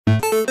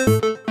Now,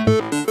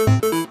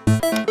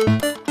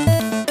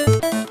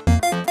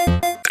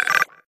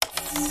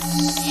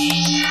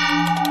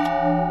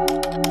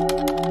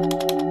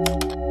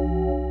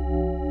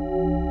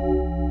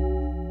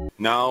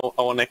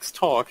 our next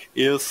talk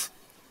is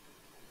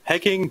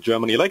hacking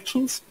German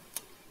elections,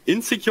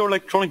 insecure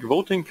electronic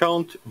vote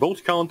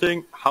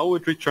counting, how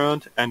it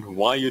returned, and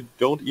why you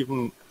don't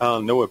even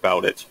know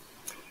about it.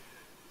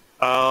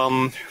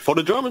 For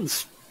the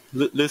Germans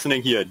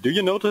listening here, did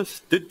you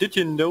notice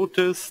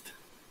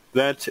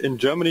that in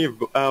Germany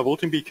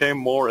voting became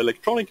more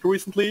electronic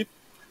recently?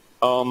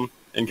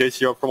 In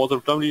case you're from outside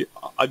of Germany,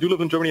 I do live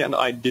in Germany and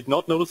I did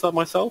not notice that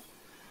myself.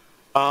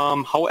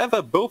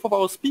 However, both of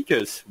our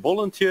speakers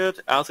volunteered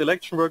as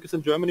election workers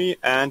in Germany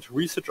and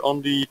researched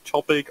on the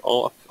topic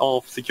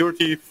of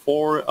security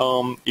for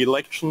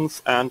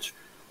elections, and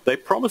they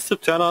promised to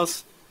tell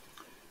us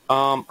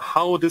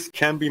how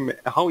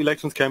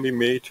elections can be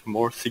made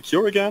more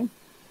secure again.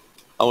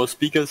 Our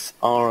speakers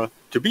are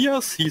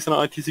Tobias, he's an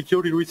IT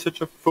security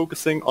researcher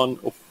focusing on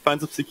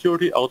offensive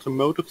security,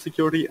 automotive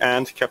security,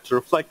 and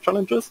capture flag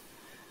challenges.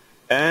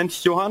 And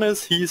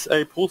Johannes, he's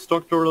a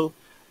postdoctoral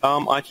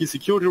IT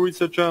security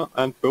researcher,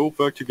 and both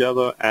work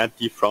together at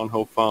the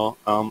Fraunhofer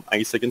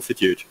ISAC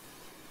Institute.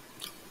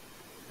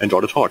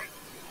 Enjoy the talk.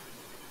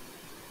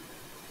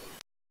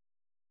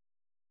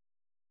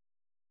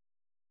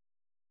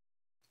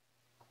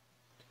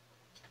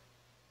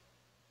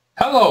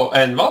 Hello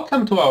and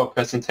welcome to our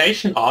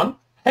presentation on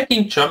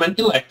hacking German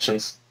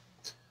elections.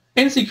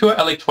 Insecure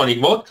electronic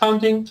vote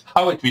counting,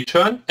 how it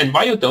returned and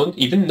why you don't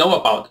even know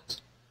about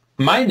it.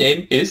 My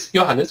name is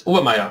Johannes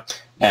Obermeier.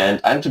 And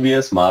I'm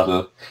Tobias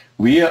Madl.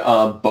 We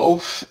are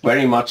both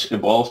very much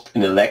involved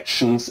in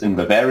elections in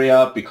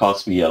Bavaria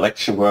because we are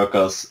election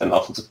workers and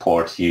often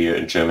support here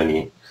in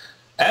Germany.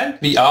 And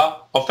we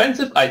are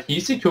offensive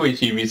IT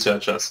security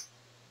researchers.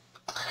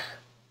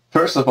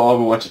 First of all,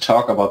 we want to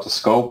talk about the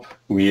scope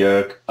we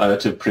are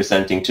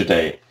presenting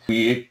today.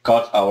 We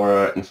got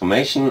our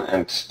information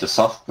and the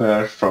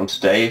software from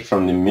today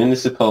from the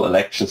municipal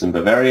elections in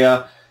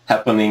Bavaria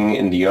happening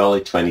in the early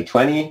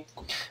 2020.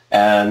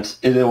 And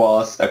it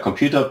was a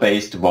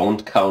computer-based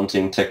vote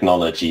counting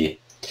technology.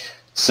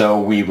 So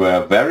we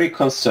were very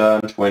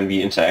concerned when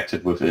we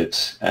interacted with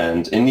it.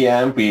 And in the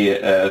end, we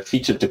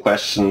featured the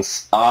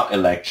questions, are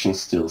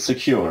elections still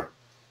secure?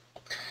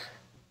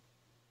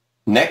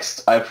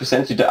 Next, I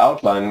present you the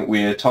outline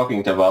we are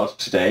talking about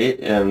today.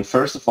 And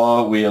first of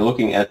all, we are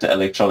looking at the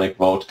electronic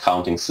vote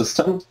counting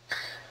system.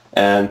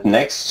 And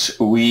next,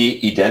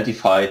 we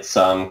identified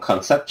some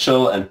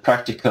conceptual and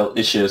practical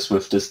issues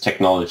with this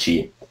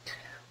technology.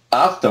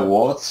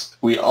 Afterwards,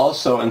 we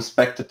also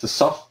inspected the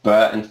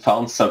software and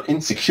found some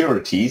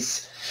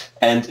insecurities.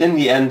 And in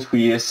the end,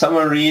 we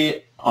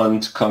summary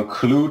and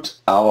conclude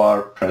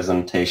our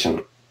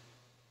presentation.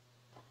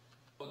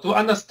 To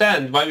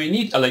understand why we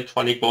need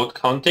electronic vote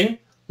counting,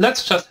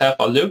 let's just have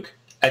a look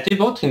at the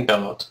voting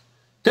ballot.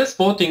 This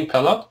voting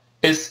ballot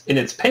is in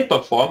its paper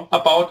form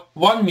about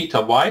 1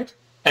 meter wide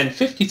and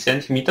 50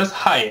 centimeters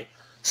high.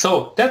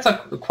 So that's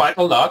quite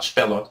a large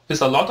ballot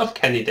with a lot of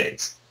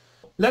candidates.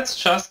 Let's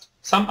just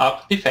sum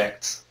up the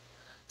facts.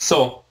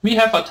 So we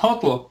have a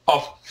total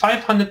of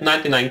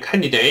 599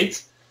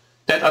 candidates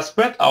that are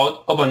spread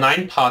out over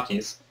 9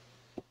 parties.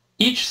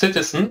 Each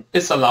citizen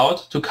is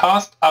allowed to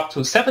cast up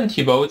to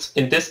 70 votes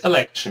in this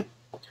election.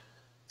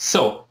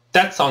 So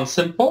that sounds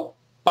simple,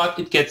 but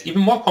it gets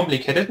even more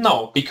complicated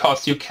now,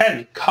 because you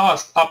can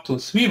cast up to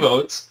 3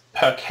 votes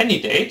per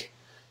candidate,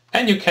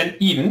 and you can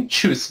even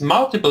choose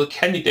multiple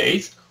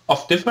candidates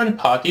of different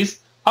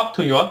parties up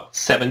to your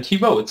 70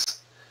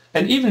 votes.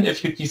 And even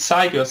if you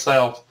decide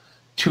yourself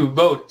to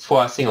vote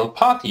for a single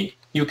party,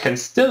 you can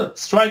still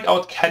strike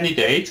out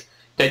candidates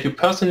that you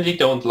personally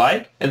don't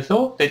like, and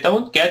so they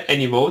don't get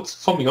any votes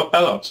from your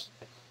ballot.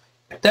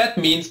 That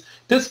means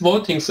this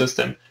voting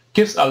system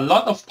gives a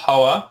lot of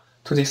power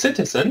to the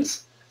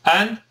citizens,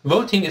 and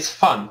voting is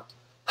fun.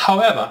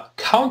 However,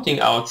 counting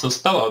out those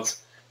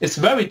ballots is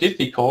very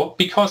difficult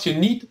because you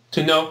need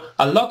to know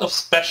a lot of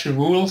special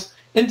rules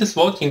in this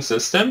voting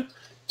system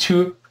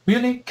to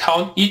really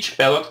count each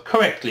ballot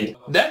correctly.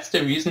 That's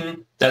the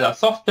reason that a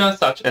software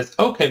such as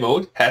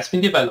OKVote has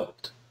been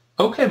developed.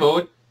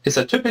 OKVote is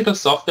a typical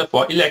software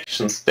for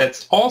elections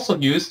that's also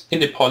used in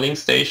the polling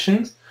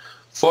stations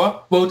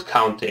for vote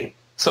counting.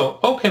 So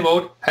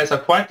OKVote has a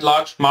quite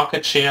large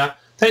market share.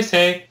 They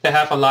say they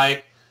have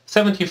like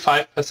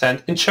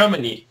 75% in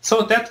Germany.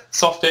 So that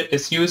software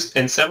is used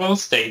in several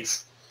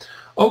states.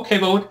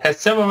 OKVote has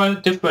several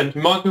different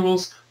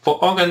modules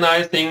for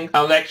organizing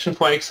an election,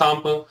 for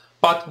example.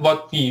 But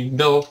what we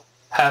will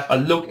have a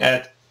look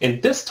at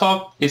in this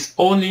talk is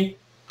only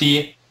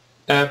the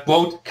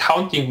vote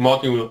counting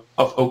module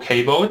of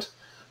OKVote,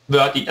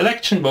 where the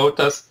election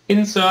voters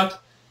insert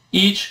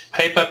each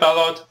paper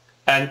ballot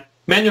and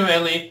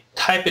manually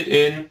type it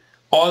in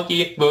all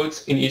the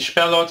votes in each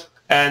ballot,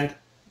 and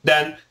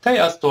then they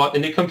are stored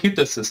in the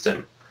computer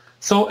system.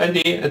 So and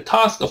the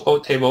task of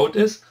OKVote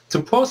is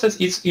to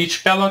process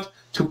each ballot,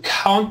 to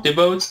count the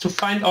votes, to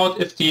find out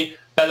if the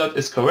ballot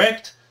is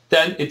correct,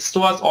 then it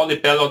stores all the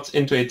ballots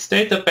into its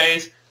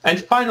database, and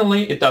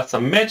finally it does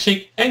some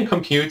magic and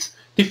computes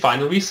the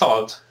final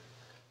result.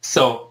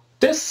 So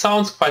this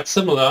sounds quite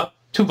similar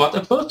to what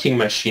a voting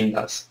machine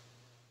does.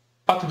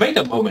 But wait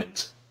a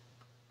moment.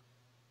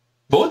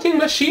 Voting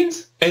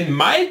machines in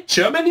my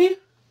Germany?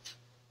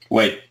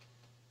 Wait,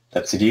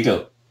 that's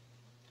illegal.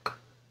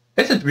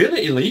 Is it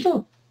really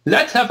illegal?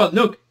 Let's have a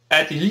look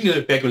at the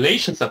legal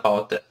regulations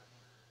about that.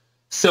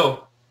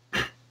 So,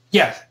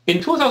 yes,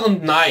 in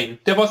 2009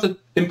 there was an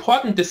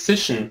important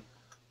decision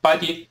by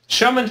the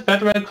German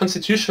Federal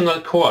Constitutional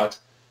Court,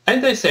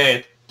 and they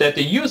said that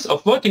the use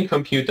of voting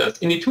computers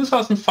in the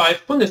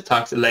 2005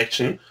 Bundestag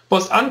election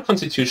was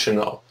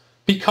unconstitutional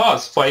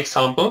because, for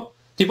example,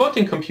 the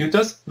voting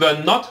computers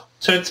were not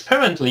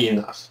transparently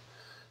enough.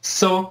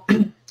 So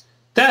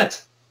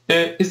that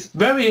is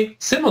very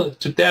similar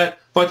to that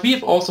what we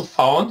have also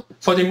found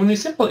for the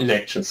municipal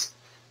elections.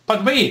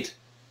 But wait,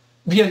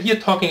 we are here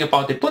talking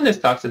about the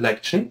Bundestag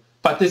election,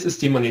 but this is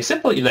the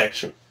municipal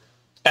election.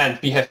 And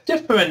we have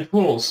different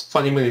rules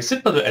for the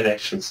municipal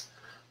elections.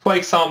 For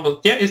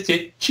example, there is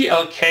the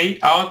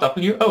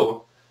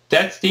GLKRWO.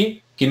 That's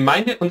the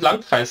Gemeinde- und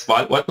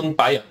Landkreiswahlordnung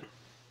Bayern,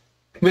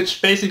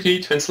 which basically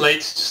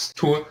translates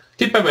to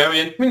the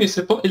Bavarian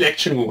municipal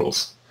election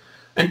rules.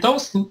 And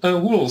those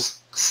rules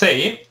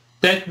say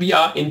that we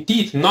are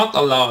indeed not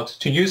allowed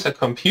to use a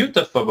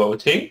computer for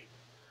voting,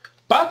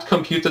 but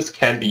computers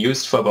can be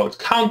used for vote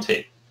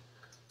counting.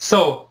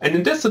 So, and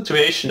in this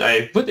situation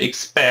I would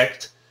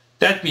expect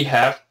that we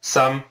have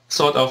some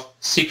sort of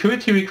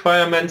security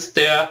requirements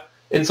there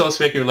in those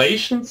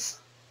regulations,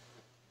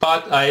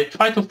 but I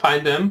tried to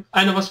find them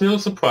and I was really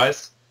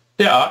surprised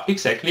there are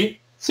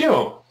exactly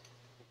 0.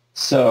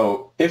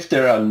 So, if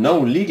there are no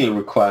legal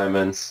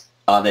requirements,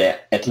 are there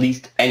at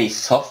least any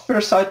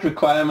software side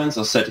requirements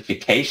or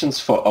certifications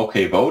for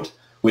OK Vote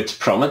which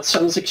promote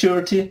some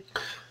security?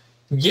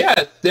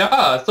 Yes, there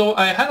are. So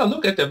I had a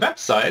look at the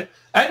website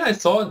and I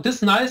saw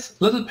this nice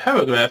little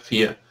paragraph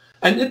here.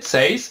 And it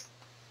says,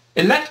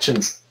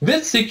 elections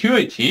with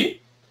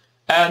security,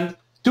 and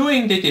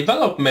during the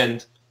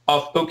development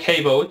of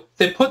OK Vote,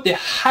 they put the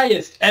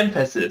highest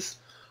emphasis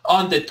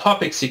on the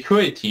topic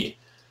security.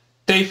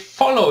 They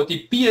follow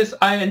the BSI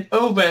and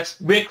OWASP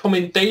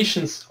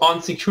recommendations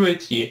on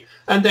security,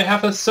 and they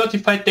have a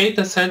certified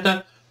data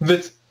center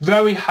with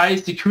very high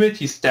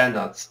security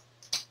standards.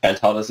 And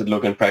how does it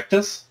look in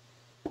practice?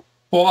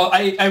 Well,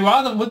 I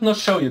rather would not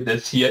show you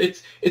this here.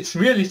 It's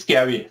really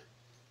scary.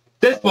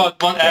 This was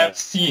what I have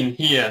seen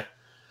here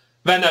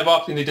when I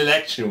walked into the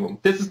election room.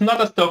 This is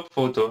not a stock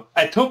photo.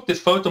 I took this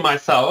photo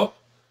myself,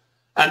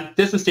 and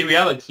this is the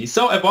reality.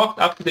 So I walked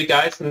up to the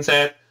guys and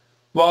said,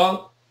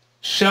 well,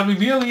 shall we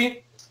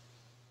really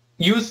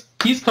use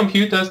these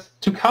computers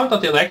to counter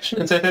the election?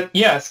 And said that,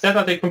 yes, that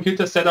are the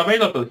computers that are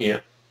available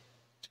here.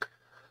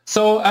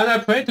 So, and I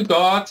pray to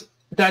God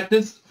that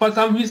this for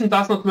some reason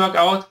does not work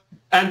out,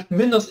 and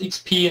Windows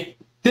XP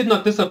did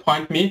not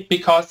disappoint me,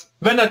 because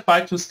when I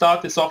tried to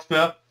start the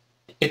software,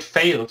 it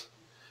failed.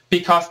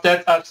 Because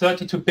that's a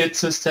 32-bit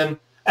system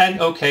and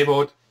OK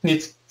Vote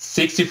needs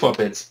 64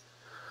 bits.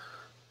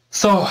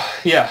 So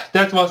yeah,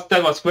 that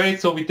was great.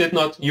 So we did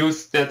not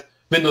use that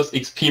Windows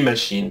XP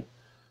machine.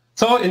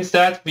 So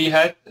instead we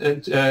had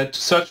to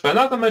search for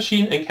another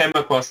machine and came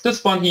across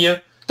this one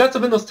here. That's a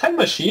Windows 10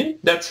 machine.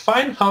 That's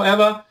fine.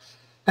 However,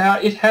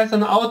 it has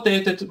an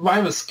outdated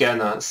virus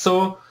scanner.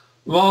 So,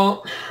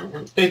 well,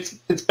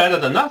 it's better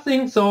than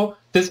nothing. So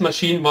this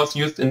machine was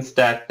used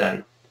instead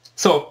then.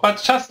 So, but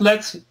just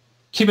let's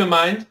keep in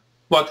mind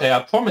what they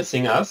are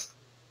promising us.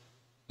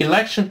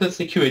 Election with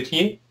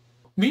security,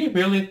 we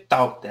really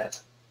doubt that.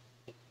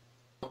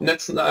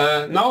 Let's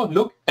now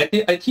look at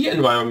the IT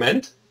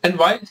environment and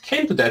why it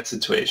came to that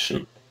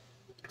situation.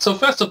 So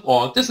first of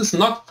all, this is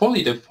not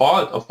fully the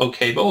fault of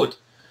OK Vote,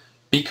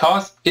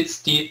 because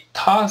it's the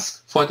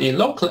task for the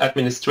local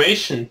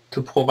administration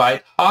to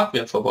provide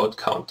hardware for vote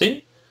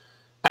counting,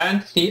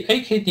 and the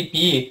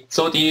AKDB,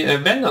 so the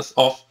vendors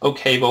of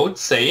OK Vote,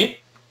 say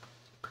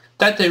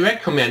that they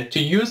recommend to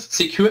use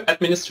secure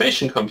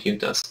administration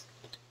computers.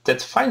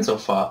 That's fine so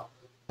far,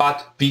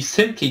 but we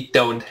simply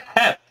don't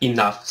have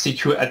enough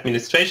secure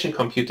administration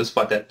computers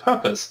for that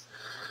purpose.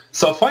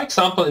 So for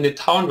example, in the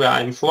town where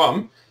I'm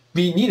from,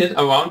 we needed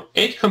around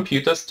 8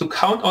 computers to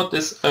count out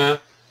this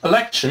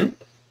election,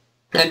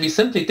 and we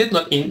simply did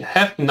not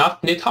have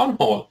enough in the town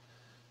hall.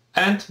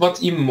 And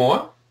what's even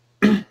more,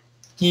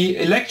 the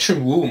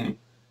election room,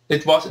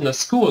 it was in a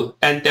school,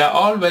 and there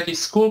are already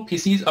school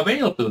PCs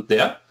available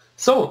there,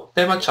 so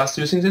they were just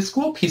using the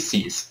school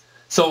PCs.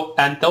 So,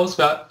 and those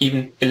were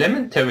even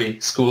elementary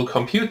school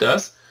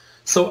computers.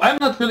 So I'm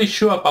not really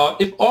sure about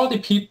if all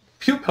the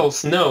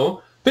pupils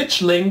know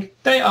which link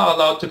they are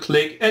allowed to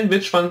click and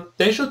which one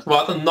they should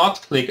rather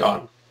not click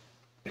on.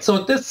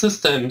 So these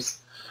systems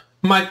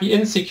might be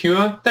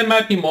insecure, they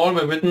might be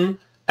malware ridden,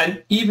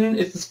 and even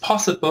it is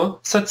possible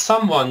that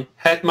someone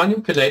had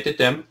manipulated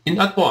them in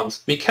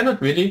advance. We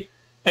cannot really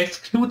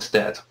exclude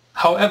that.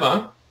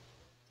 However,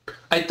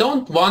 I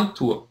don't want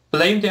to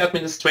blame the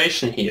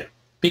administration here.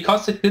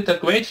 because it did a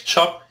great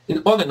job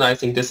in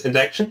organizing this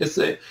election.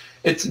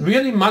 It's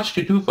really much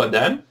to do for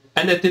them,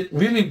 and it did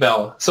really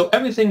well. So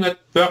everything that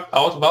worked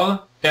out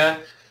well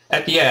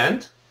at the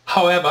end.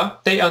 However,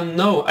 they are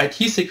no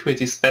IT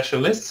security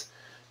specialists,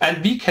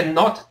 and we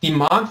cannot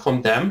demand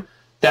from them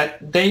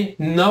that they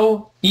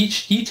know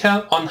each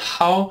detail on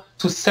how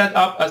to set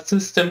up a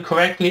system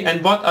correctly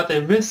and what are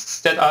the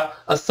risks that are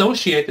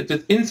associated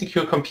with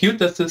insecure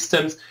computer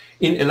systems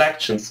in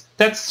elections.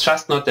 That's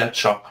just not their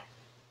job.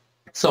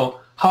 So,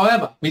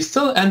 however, we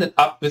still ended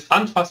up with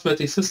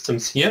untrustworthy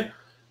systems here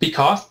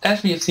because,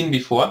 as we have seen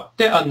before,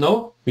 there are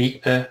no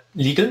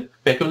legal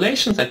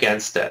regulations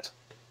against that.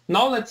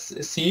 Now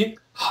let's see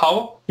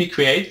how we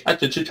create a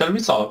digital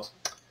result.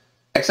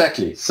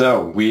 Exactly.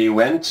 So we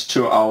went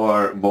to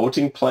our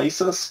voting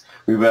places.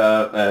 We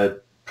were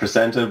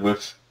presented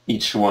with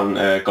each one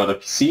got a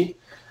PC,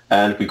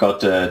 and we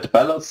got the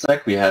ballot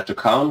stack. We had to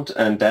count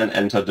and then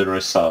enter the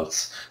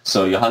results.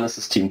 So Johannes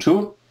is team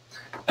 2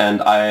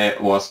 and I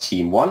was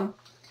team 1.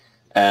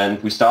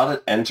 And we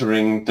started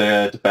entering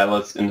the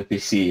ballots in the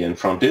PC. And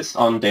from this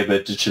on, they were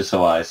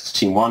digitalized.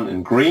 Team 1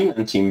 in green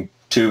and team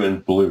 2 in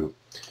blue.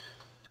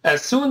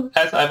 As soon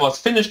as I was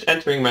finished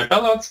entering my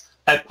ballots,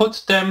 I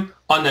put them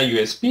on a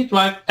USB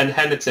drive and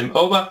handed them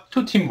over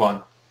to Team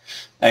 1.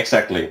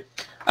 Exactly.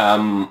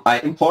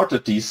 I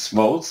imported these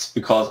votes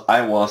because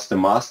I was the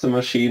master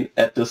machine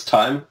at this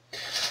time,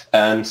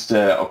 and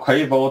the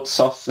OKVote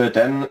software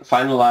then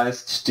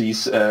finalized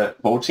these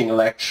voting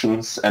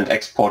elections and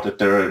exported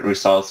the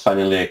results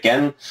finally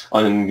again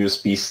on a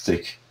USB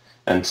stick.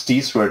 And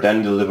these were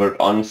then delivered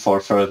on for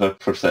further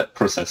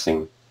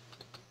processing.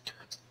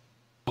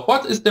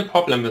 What is the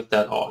problem with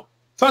that all?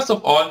 First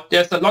of all,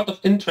 there's a lot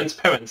of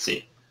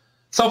intransparency.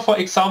 So for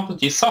example,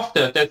 the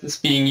software that is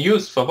being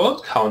used for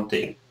vote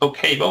counting,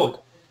 OKVote,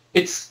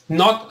 it's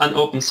not an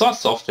open source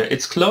software,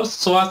 it's closed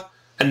source,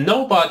 and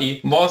nobody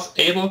was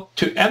able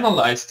to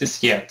analyze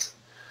this yet.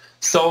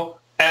 So,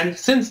 and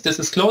since this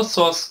is closed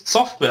source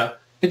software,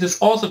 it is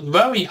also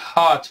very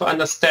hard to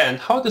understand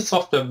how the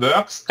software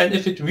works and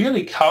if it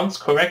really counts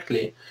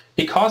correctly.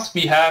 Because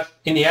we have,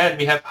 in the end,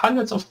 we have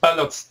hundreds of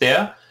ballots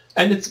there,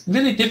 and it's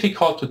really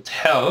difficult to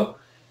tell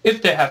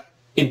if they have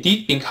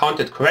indeed been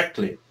counted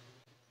correctly.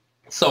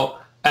 So,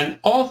 and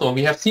also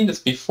we have seen this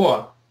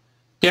before,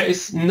 there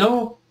is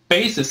no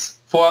basis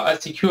for a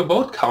secure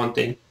vote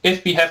counting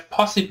if we have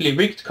possibly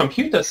rigged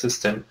computer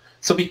system.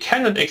 So we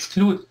cannot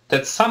exclude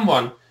that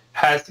someone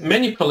has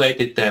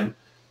manipulated them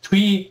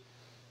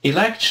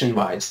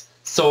pre-election-wise.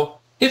 So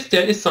if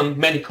there is some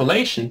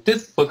manipulation,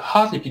 this would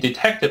hardly be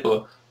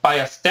detectable by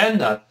a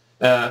standard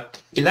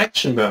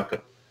election worker.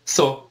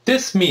 So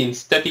this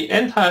means that the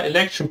entire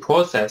election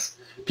process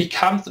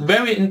becomes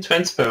very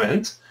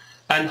intransparent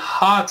and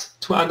hard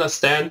to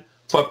understand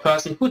for a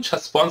person who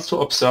just wants to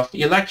observe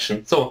the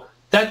election. So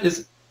that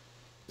is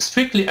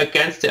strictly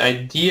against the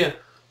idea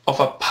of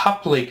a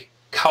public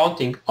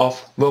counting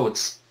of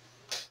votes.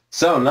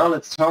 So now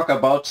let's talk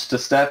about the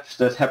step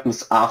that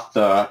happens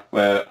after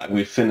where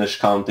we finish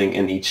counting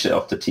in each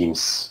of the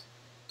teams.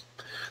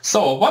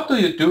 So what do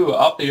you do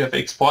after you have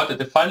exported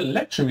the final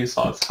election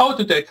results? How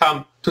do they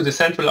come to the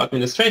central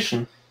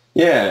administration?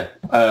 Yeah,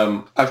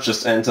 I've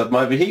just entered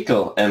my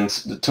vehicle and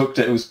took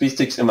the USB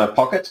sticks in my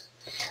pocket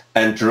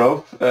and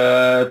drove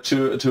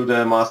to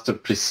the master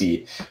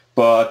PC.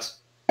 But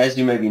as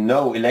you maybe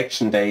know,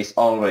 election day is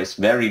always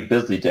very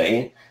busy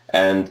day,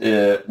 and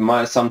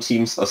some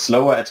teams are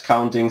slower at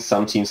counting,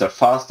 some teams are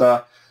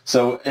faster.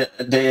 So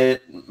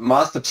the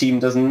master team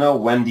doesn't know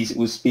when these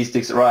USB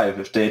sticks arrive.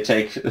 If they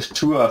take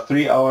 2 or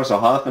 3 hours or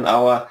half an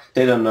hour,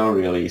 they don't know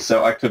really.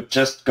 So I could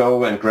just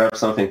go and grab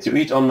something to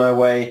eat on my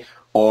way,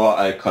 or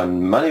I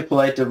can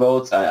manipulate the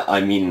votes,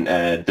 I mean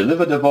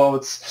deliver the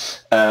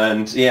votes.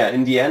 And yeah,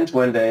 in the end,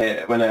 when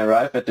I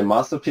arrive at the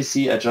master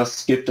PC, I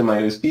just give them my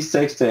USB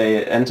sticks,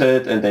 they enter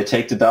it, and they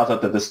take the data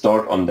that is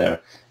stored on there,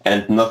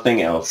 and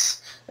nothing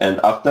else. And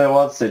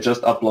afterwards, they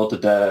just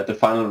upload the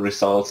final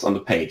results on the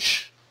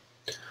page.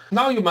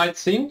 Now you might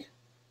think,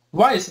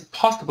 why is it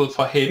possible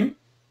for him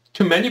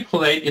to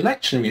manipulate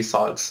election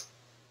results?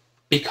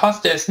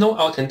 Because there's no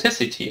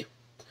authenticity.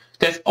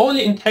 There's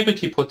only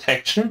integrity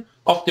protection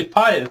of the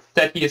files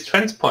that he is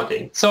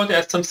transporting. So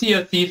there's some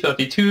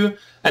CRC32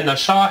 and a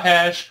SHA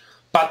hash,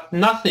 but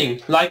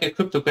nothing like a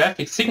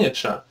cryptographic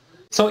signature.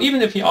 So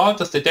even if he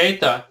alters the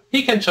data,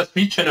 he can just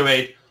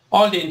regenerate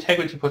all the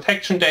integrity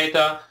protection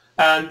data,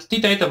 and the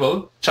data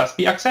will just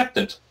be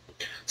accepted.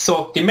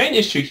 So the main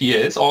issue here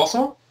is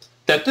also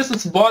that this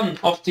is one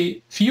of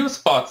the few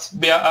spots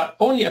where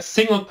only a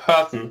single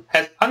person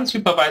has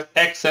unsupervised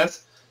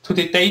access to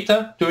the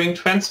data during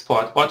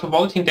transport or to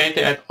voting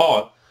data at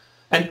all.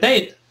 And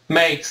that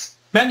makes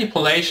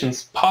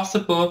manipulations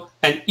possible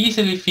and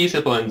easily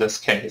feasible in this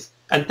case.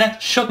 And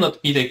that should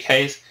not be the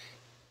case,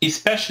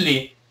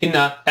 especially in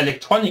an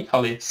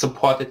electronically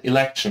supported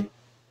election.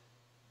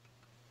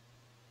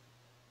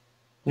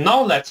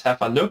 Now let's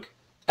have a look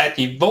at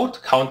the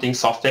vote counting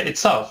software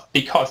itself,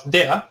 because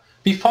there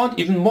we found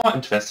even more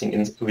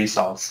interesting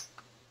results.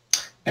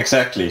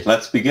 Exactly.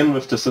 Let's begin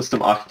with the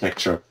system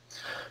architecture.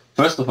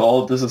 First of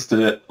all, this is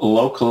the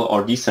local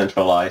or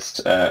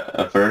decentralized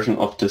version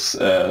of this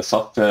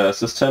software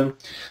system.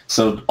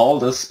 So all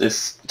this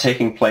is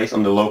taking place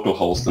on the local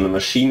host, on the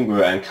machine we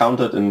were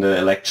encountered in the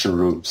election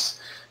rooms.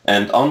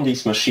 And on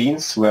these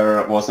machines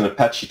was an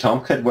Apache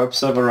Tomcat web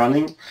server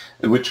running,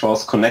 which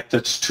was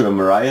connected to a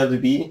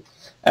MariaDB,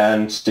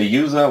 and the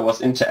user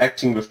was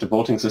interacting with the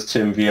voting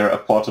system via a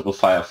portable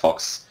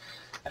Firefox.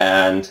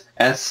 And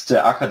as the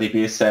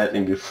AKDB said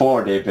in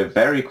before, they were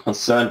very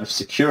concerned with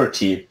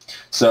security.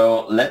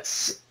 So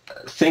let's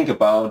think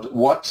about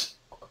what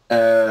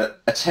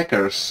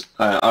attackers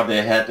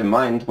they had in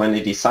mind when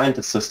they designed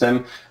the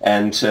system,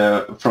 and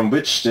from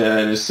which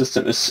the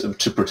system is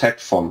to protect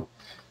from.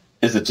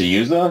 Is it the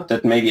user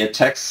that maybe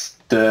attacks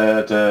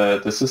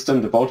the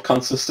system, the vote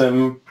count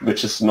system,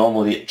 which is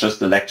normally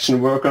just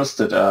election workers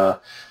that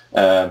are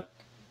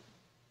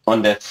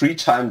on their free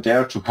time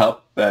there to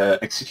help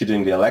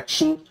executing the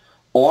election?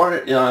 Or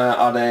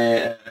are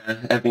they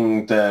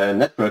having the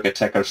network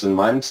attackers in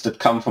mind that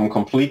come from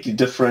completely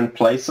different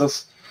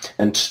places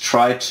and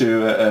try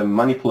to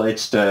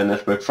manipulate the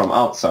network from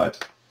outside?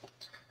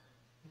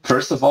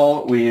 First of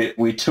all,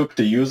 we took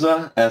the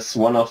user as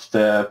one of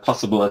the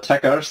possible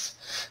attackers,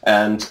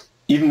 and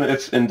even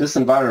if in this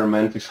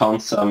environment we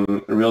found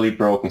some really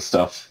broken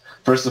stuff.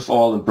 First of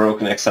all,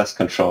 broken access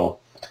control.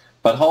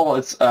 But how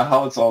it's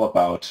all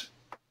about?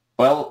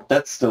 Well,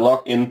 that's the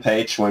login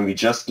page when we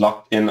just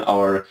logged in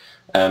our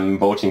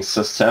voting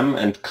system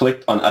and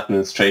clicked on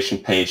administration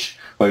page,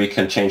 where we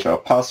can change our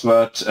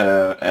password,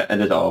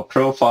 edit our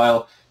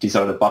profile. These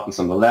are the buttons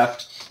on the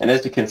left. And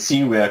as you can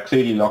see, we are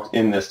clearly logged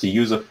in as the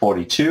user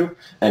 42,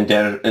 and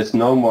there is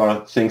no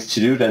more things to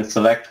do than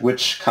select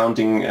which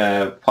counting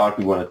part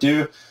we want to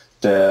do,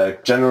 the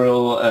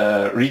general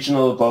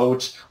regional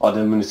vote or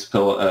the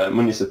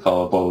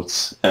municipal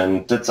votes.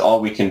 And that's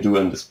all we can do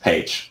on this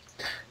page.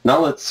 Now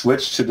let's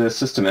switch to the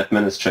system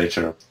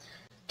administrator.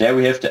 There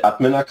we have the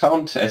admin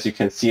account, as you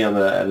can see on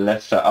the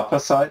left upper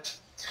side,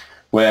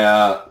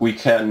 where we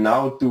can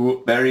now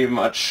do very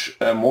much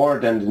more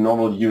than the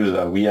normal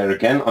user. We are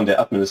again on the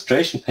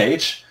administration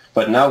page,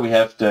 but now we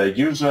have the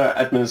user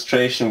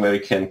administration where we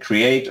can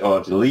create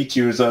or delete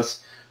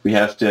users. We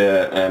have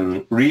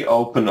the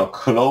reopen or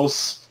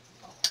close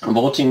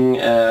voting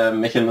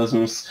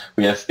mechanisms.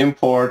 We have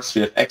imports,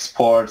 we have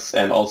exports,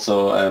 and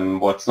also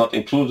what's not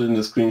included in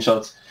the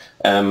screenshots,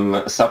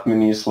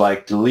 submenus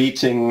like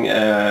deleting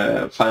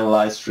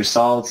finalized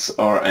results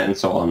and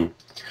so on.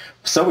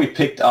 So we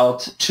picked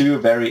out two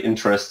very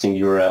interesting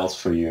URLs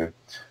for you.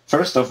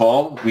 First of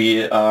all,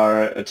 we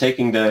are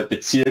taking the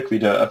Bezirk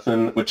wieder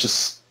öffnen, which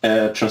is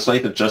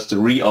translated just to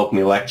reopen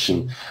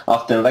election.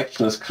 After the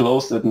election is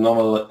closed, it's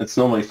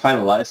normally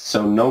finalized,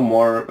 so no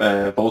more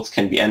votes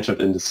can be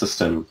entered in the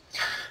system.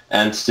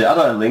 And the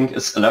other link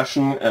is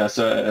löschen,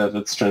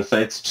 that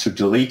translates to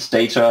delete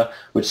data,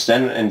 which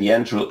then in the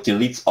end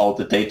deletes all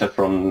the data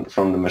from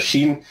the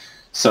machine.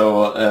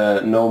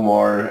 So no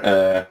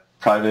more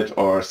private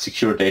or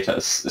secure data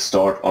is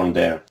stored on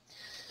there.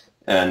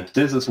 And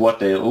this is what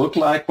they look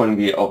like when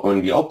we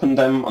open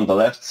them. On the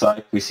left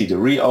side we see the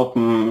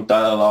reopen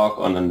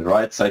dialog, and on the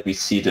right side we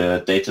see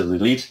the data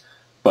delete.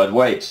 But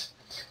wait,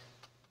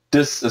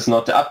 this is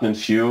not the admin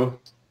view,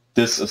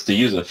 this is the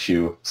user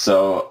view.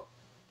 So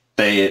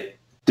they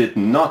did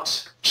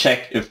not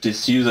check if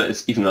this user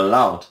is even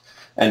allowed.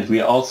 And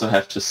we also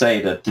have to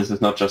say that this is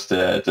not just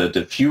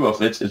the view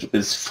of it, it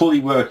is fully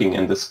working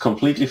and is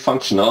completely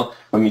functional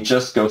when we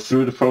just go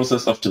through the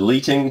process of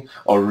deleting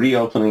or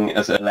reopening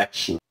as an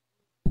election.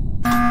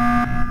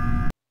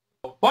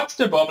 What's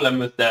the problem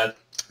with that?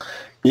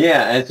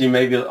 Yeah, as you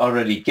maybe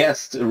already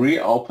guessed,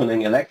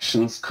 reopening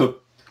elections could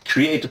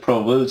create the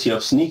probability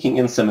of sneaking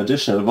in some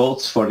additional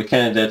votes for the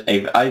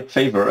candidate I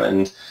favor,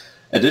 and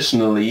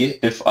additionally,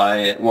 if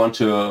I want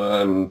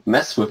to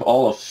mess with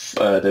all of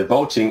the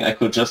voting, I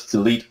could just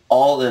delete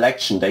all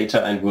election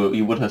data and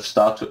you would have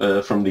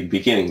started from the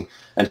beginning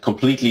and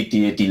completely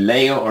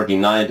delay or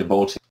deny the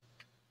voting.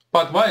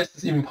 But why is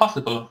this even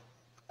possible?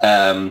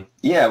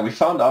 Yeah, we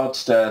found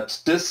out that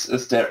this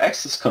is their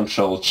access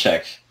control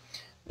check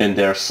in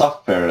their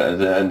software,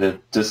 and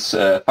this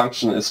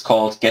function is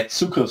called get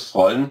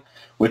Zugriffsrollen,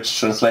 which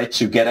translates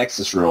to get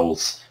access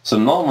roles. So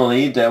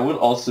normally there would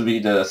also be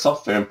the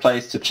software in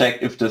place to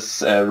check if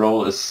this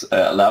role is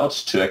allowed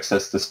to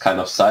access this kind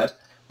of site,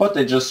 but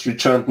they just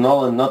returned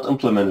null and not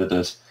implemented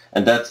it.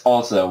 And that's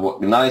also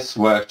nice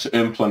work to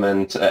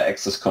implement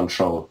access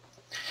control.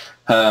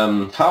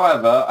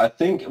 However, I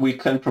think we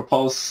can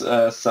propose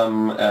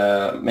some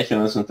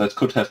mechanisms that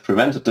could have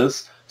prevented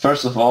this.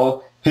 First of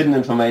all, hidden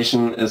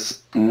information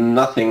is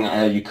nothing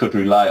you could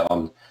rely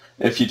on.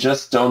 If you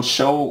just don't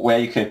show where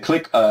you can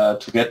click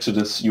to get to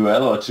this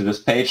URL or to this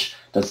page,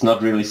 that's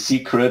not really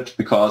secret,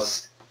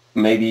 because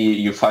maybe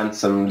you find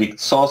some leaked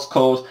source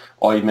code,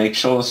 or you make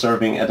show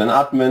serving at an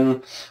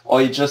admin,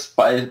 or you just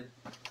by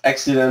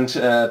accident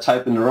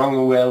type in the wrong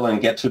URL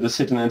and get to this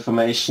hidden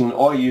information,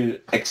 or you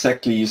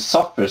exactly use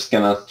software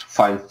scanner to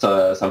find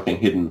something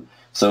hidden.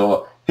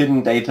 So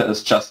hidden data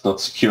is just not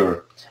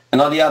secure.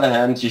 And on the other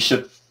hand, you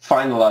should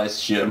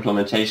finalized your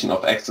implementation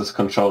of access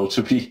control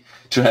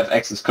to have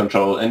access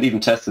control and even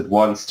tested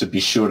once to be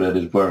sure that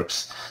it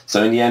works.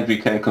 So in the end we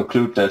can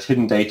conclude that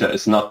hidden data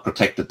is not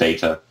protected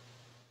data.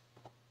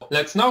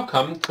 Let's now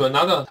come to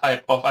another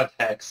type of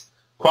attacks,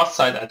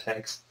 cross-site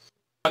attacks.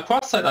 A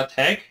cross-site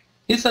attack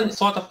is a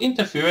sort of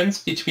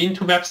interference between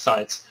two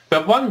websites,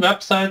 where one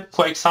website,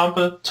 for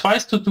example,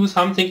 tries to do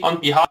something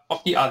on behalf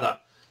of the other.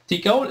 The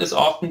goal is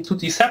often to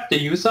deceive the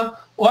user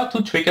or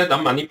to trigger the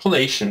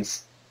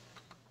manipulations.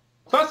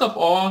 First of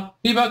all,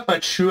 we were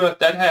quite sure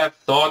that I have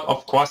thought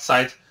of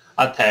cross-site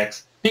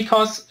attacks,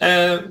 because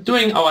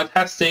during our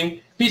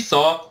testing we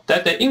saw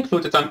that they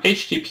included some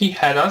HTTP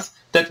headers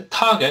that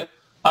target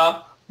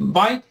a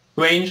wide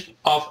range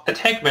of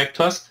attack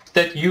vectors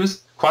that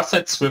use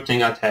cross-site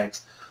scripting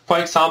attacks. For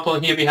example,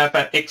 here we have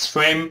an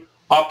X-frame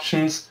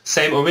options,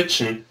 same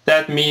origin.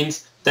 That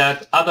means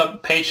that other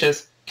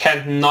pages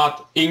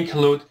cannot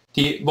include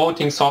the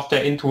voting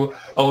software into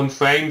own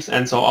frames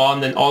and so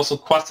on, and also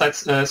cross-site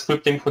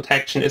scripting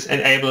protection is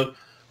enabled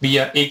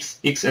via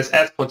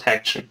XSS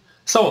protection.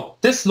 So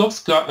this looks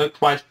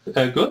quite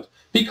good,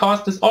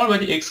 because this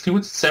already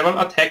excludes several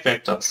attack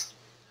vectors.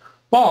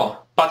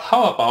 Well, but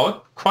how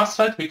about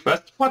cross-site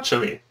request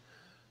forgery?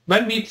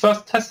 When we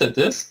first tested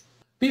this,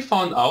 we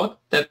found out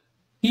that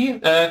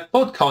the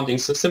vote counting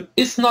system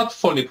is not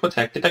fully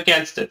protected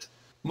against it.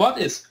 What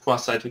is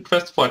cross-site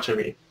request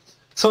forgery?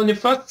 So in the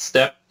first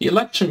step, the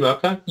election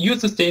worker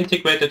uses the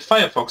integrated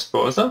Firefox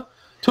browser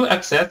to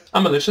access a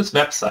malicious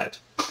website.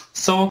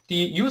 So the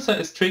user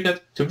is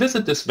triggered to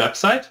visit this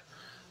website.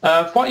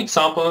 For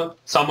example,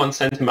 someone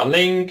sent him a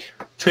link,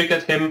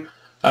 triggered him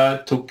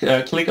to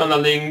click on a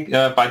link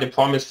by the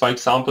promise, for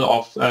example,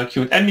 of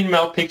cute admin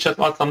mail pictures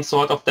or some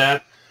sort of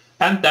that,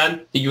 and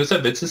then the user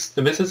visits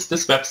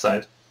this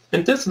website.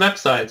 And this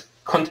website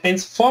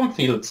contains form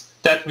fields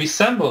that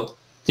resemble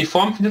the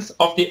form fields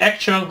of the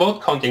actual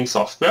vote counting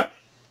software,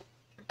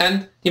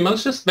 and the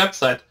malicious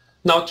website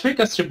now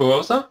triggers the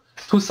browser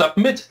to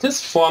submit this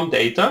form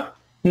data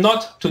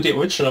not to the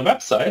original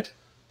website,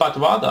 but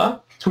rather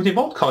to the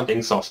vote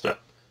counting software.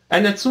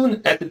 And as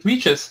soon as it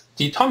reaches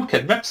the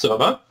Tomcat web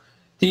server,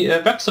 the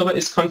web server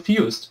is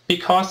confused,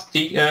 because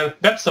the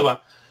web server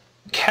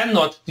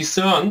cannot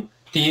discern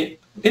the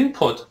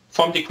input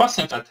from the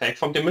cross-site attack,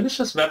 from the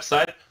malicious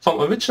website,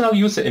 from original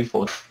user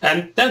input.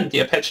 And then the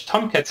Apache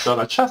Tomcat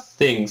server just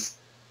thinks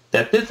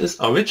that this is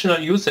original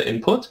user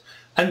input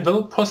and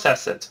will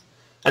process it.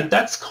 And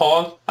that's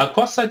called a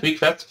cross-site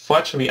request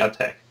forgery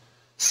attack.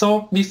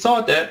 So we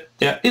saw that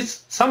there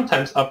is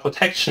sometimes a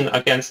protection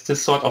against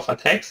this sort of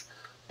attacks,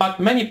 but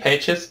many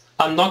pages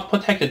are not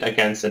protected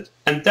against it.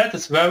 And that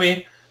is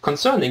very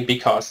concerning,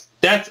 because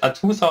that's a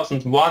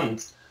 2001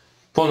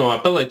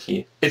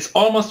 vulnerability. It's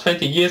almost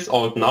 20 years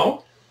old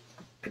now,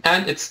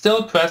 and it's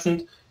still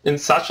present in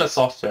such a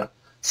software.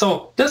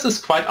 So this is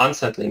quite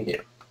unsettling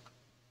here.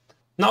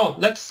 Now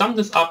let's sum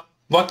this up,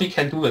 what we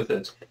can do with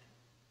it.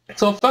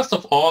 So first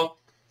of all,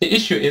 the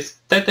issue is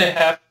that they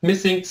have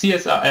missing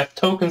CSRF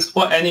tokens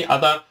or any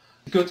other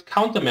good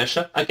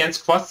countermeasure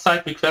against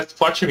cross-site request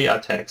forgery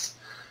attacks.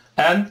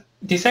 And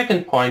the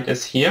second point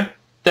is here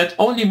that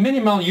only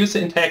minimal user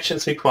interaction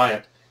is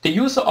required. The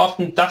user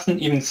often doesn't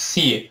even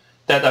see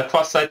that a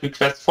cross-site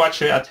request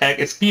forgery attack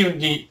is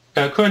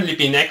currently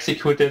being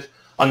executed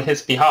on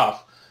his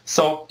behalf.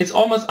 So it's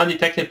almost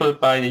undetectable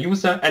by the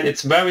user, and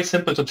it's very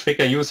simple to trick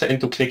a user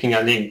into clicking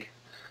a link.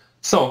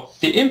 So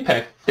the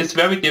impact is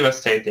very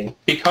devastating,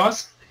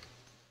 because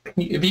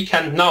we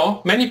can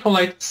now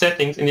manipulate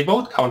settings in the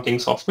vote counting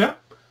software,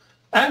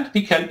 and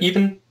we can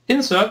even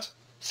insert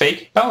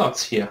fake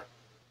ballots here.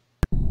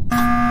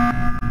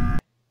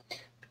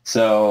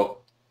 So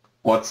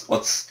what's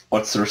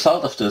the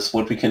result of this?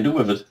 What we can do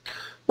with it?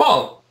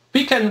 Well,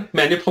 we can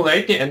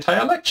manipulate the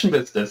entire election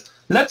with this.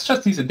 Let's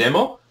just see the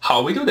demo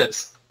how we do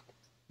this.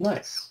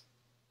 Nice.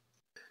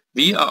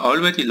 We are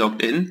already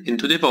logged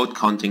into the vote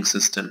counting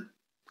system.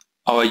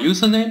 Our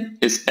username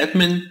is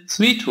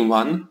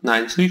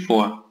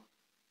admin321934.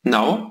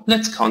 Now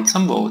let's count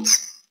some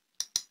votes.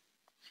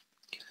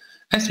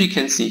 As we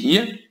can see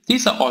here,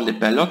 these are all the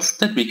ballots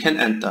that we can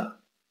enter.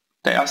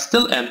 They are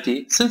still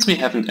empty since we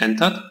haven't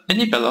entered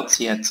any ballots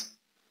yet.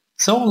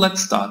 So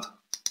let's start.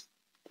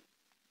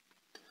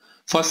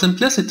 For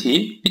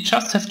simplicity, we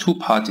just have two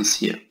parties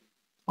here.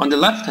 On the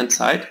left hand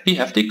side we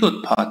have the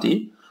good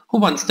party, who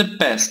wants the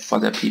best for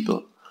their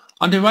people.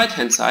 On the right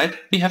hand side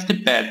we have the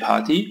bad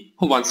party,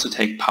 who wants to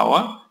take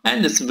power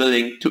and is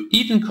willing to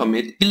even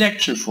commit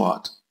election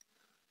fraud.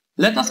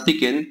 Let us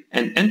begin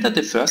and enter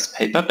the first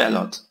paper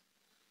ballot.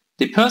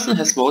 The person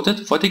has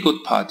voted for the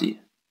good party,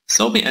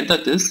 so we enter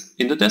this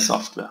into the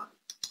software.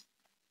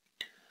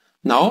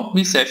 Now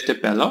we save the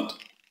ballot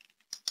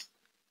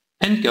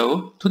and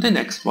go to the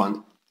next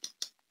one.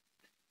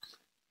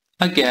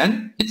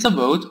 Again, it's a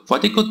vote for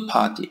the good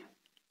party.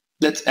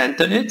 Let's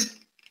enter it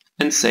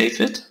and save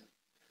it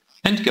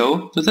and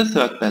go to the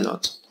third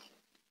ballot.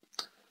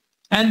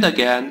 And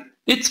again,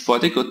 it's for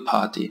the good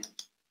party.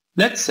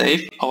 Let's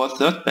save our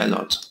third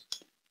ballot.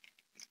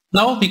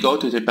 Now we go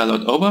to the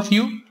ballot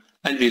overview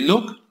and we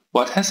look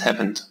what has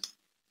happened.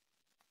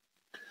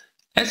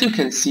 As you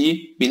can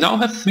see, we now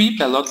have 3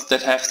 ballots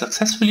that have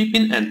successfully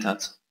been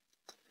entered.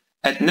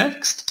 And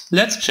next,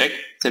 let's check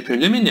the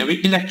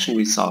preliminary election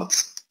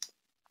results.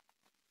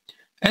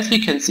 As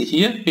we can see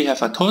here, we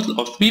have a total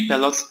of 3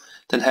 ballots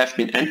that have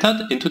been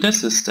entered into the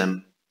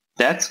system.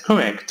 That's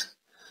correct.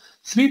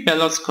 3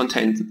 ballots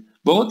contain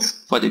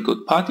votes for the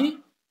good party.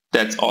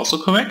 That's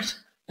also correct.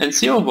 And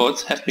 0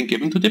 votes have been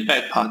given to the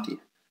bad party.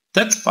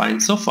 That's fine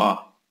so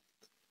far.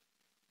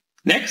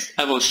 Next,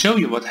 I will show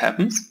you what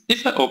happens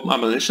if I open a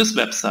malicious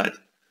website.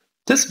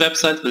 This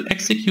website will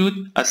execute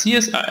a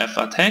CSRF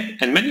attack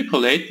and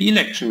manipulate the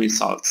election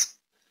results.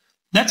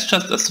 Let's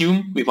just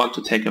assume we want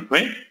to take a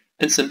break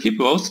and simply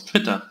browse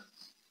Twitter.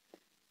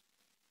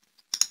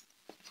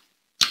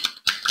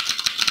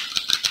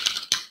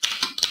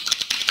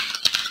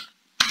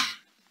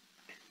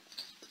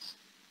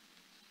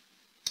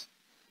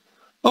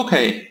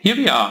 Okay, here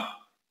we are.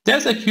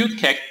 There's a cute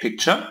cat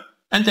picture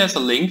and there's a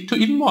link to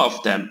even more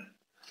of them.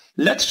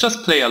 Let's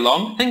just play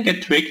along and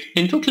get tricked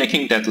into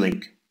clicking that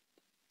link.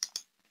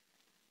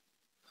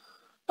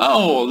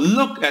 Oh,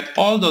 look at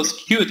all those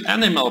cute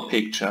animal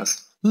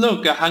pictures.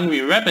 Look, a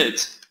hungry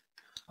rabbit,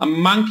 a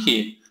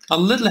monkey, a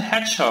little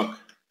hedgehog,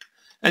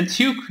 and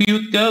 2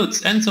 cute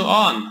goats and so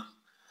on.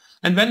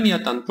 And when we are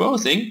done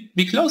browsing,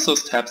 we close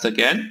those tabs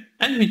again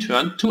and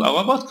return to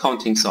our vote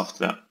counting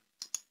software.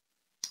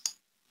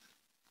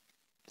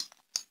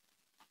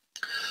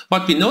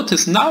 What we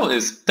notice now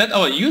is that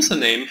our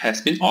username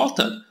has been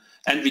altered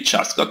and we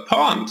just got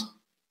pawned.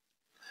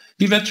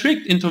 We were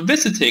tricked into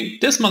visiting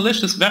this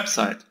malicious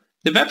website.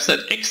 The website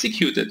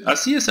executed a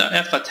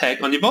CSRF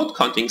attack on the vote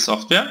counting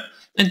software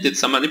and did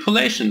some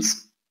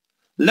manipulations.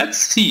 Let's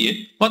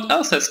see what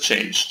else has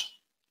changed.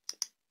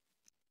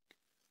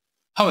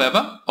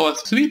 However, our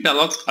 3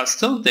 ballots are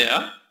still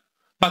there,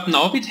 but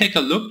now we take a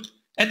look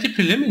at the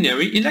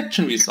preliminary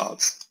election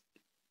results.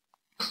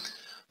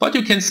 What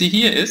you can see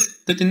here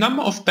is that the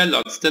number of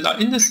ballots that are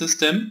in the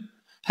system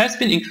has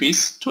been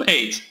increased to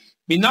 8.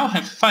 We now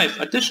have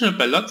 5 additional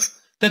ballots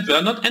that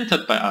were not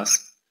entered by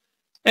us.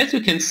 As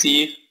you can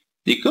see,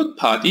 the good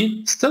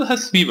party still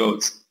has 3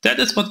 votes. That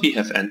is what we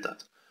have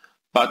entered.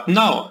 But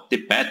now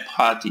the bad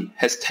party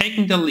has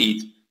taken the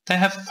lead. They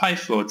have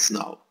 5 votes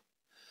now.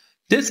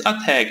 This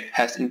attack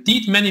has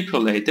indeed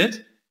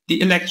manipulated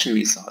the election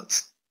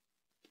results.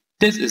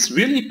 This is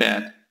really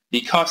bad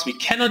because we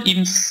cannot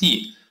even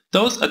see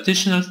those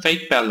additional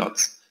fake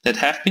ballots that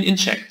have been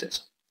injected.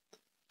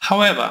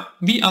 However,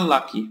 we are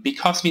lucky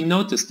because we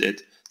noticed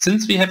it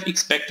since we have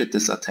expected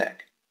this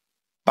attack.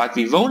 But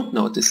we won't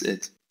notice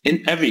it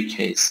in every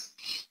case.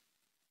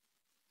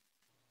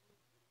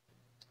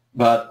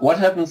 But what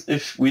happens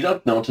if we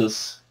don't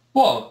notice?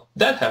 Well,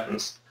 that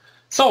happens.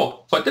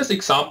 So, for this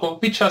example,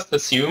 we just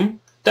assume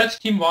that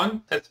Team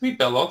 1 has 3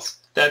 ballots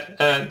that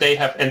they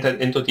have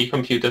entered into the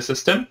computer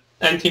system,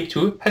 and Team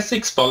 2 has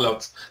 6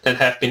 ballots that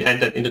have been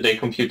entered into the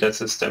computer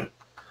system.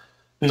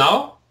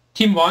 Now,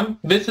 Team 1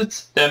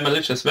 visits their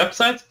malicious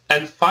websites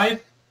and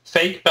 5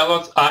 fake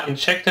ballots are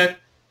injected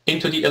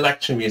into the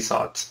election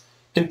results.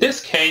 In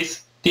this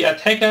case, the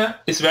attacker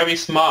is very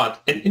smart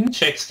and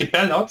injects the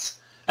ballots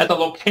at a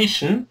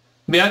location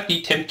where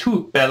the Team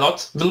 2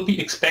 ballots will be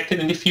expected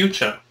in the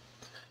future.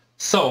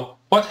 So,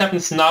 what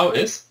happens now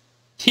is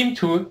Team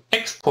 2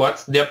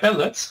 exports their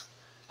ballots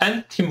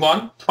and Team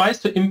 1 tries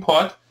to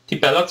import the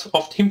ballots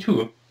of Team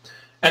 2.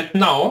 And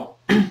now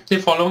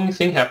the following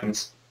thing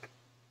happens.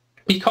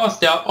 Because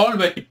there are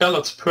already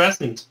ballots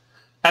present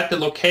at the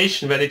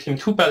location where the Team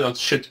 2 ballots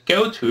should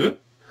go to,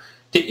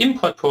 the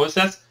import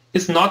process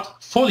is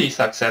not fully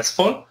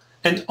successful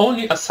and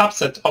only a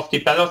subset of the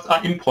ballots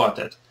are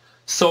imported.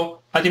 So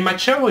the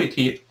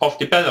majority of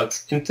the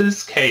ballots, in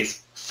this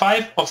case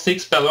 5 of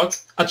 6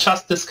 ballots, are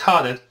just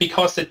discarded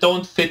because they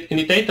don't fit in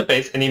the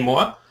database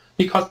anymore,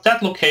 because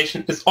that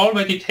location is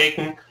already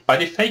taken by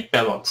the fake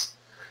ballots.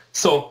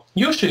 So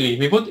usually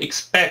we would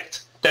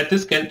expect that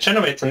this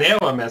generates an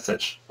error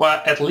message or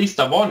at least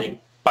a warning,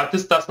 but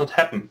this does not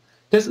happen.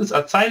 This is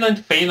a silent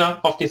failure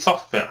of the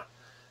software.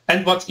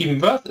 And what's even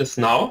worse is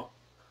now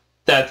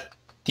that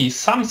the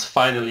sums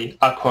finally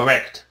are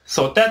correct.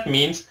 So that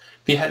means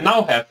we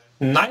now have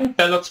 9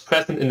 ballots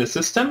present in the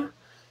system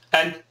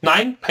and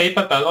 9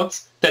 paper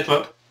ballots that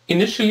were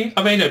initially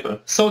available.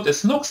 So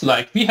this looks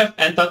like we have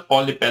entered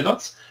all the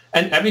ballots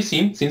and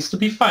everything seems to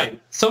be fine.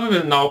 So we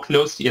will now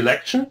close the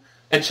election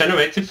and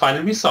generate the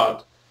final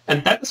result.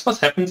 And that is what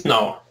happens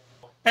now.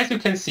 As you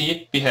can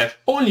see, we have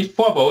only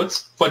 4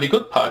 votes for the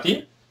good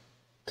party,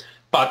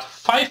 but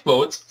 5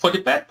 votes for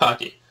the bad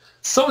party.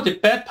 So the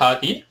bad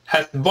party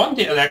has won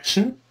the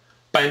election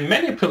by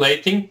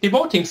manipulating the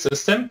voting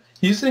system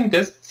using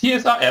this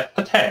CSRF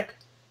attack.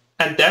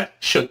 And that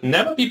should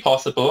never be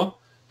possible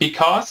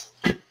because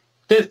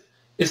this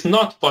is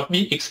not what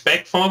we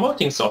expect from a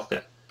voting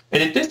software.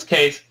 And in this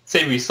case,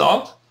 the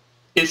result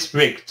is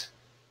rigged.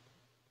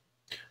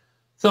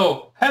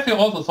 So, have you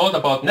also thought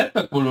about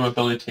network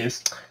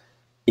vulnerabilities?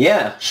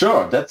 Yeah,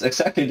 sure. That's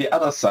exactly the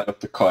other side of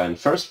the coin.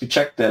 First we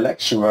checked the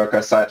election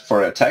worker side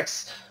for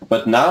attacks,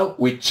 but now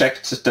we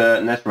checked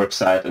the network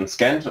side and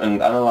scanned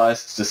and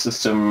analyzed the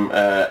system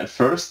at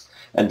first,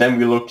 and then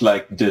we looked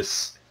like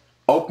this.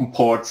 Open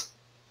ports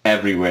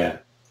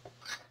everywhere.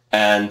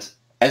 And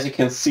as you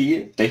can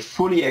see, they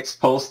fully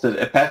exposed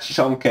the Apache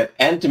Tomcat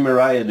and the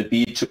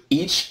MariaDB to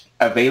each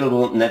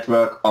available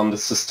network on the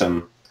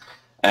system.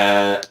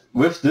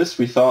 With this,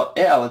 we thought,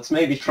 yeah, let's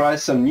maybe try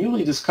some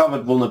newly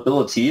discovered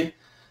vulnerability,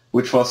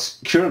 which was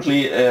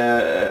currently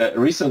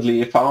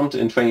recently found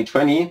in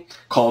 2020,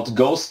 called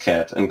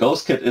GhostCat. And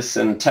GhostCat is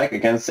an attack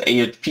against the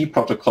AHP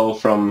protocol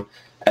from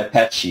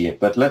Apache.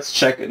 But let's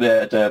check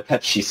the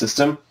Apache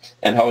system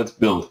and how it's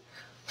built.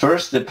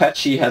 First, the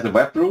Apache has a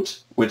web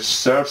root, which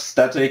serves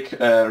static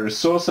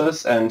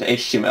resources and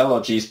HTML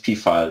or JSP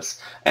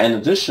files. And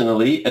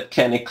additionally, it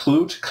can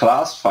include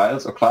class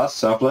files or class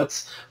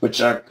servlets, which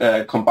are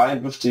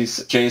combined with these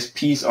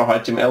JSPs or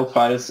HTML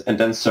files and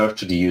then served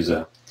to the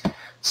user.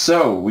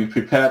 So we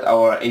prepared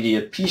our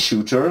ADAP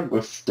shooter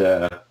with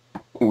the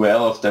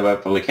URL of the web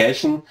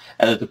application,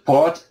 added the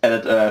port,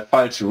 added a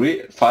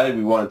file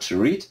we wanted to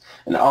read.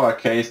 In our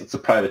case, it's a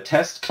private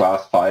test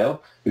class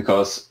file,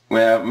 because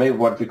maybe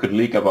what we could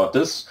leak about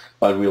this,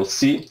 but we'll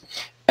see.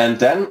 And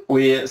then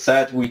we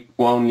said we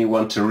only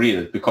want to read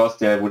it, because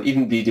there would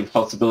even be the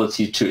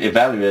possibility to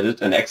evaluate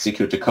it and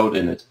execute the code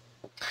in it.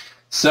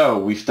 So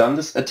we've done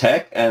this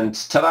attack, and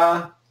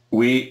ta-da!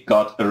 We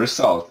got a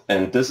result.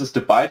 And this is the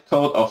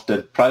bytecode of the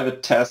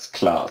private test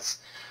class.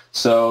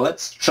 So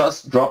let's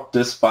just drop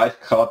this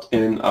bytecode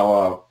in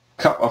our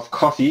cup of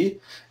coffee,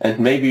 and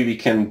maybe we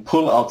can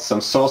pull out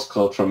some source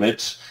code from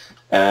it.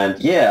 And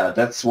yeah,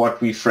 that's what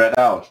we've read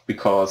out,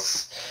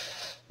 because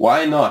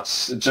why not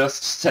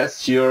just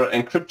test your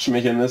encryption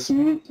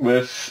mechanism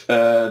with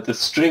the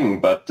string?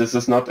 But this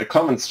is not a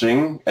common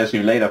string, as we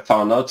later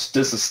found out.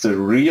 This is the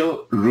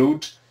real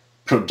root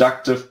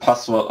productive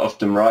password of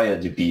the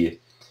MariaDB.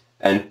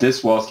 And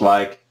this was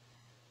like...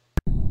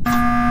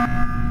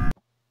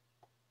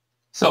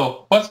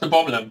 So, what's the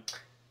problem?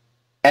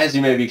 As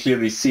you maybe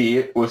clearly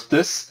see, with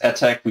this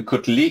attack we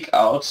could leak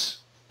out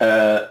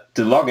the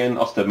login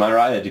of the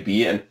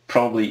MariaDB and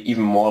probably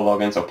even more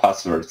logins or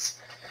passwords.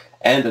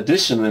 And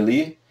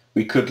additionally,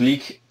 we could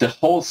leak the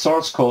whole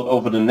source code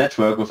over the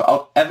network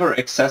without ever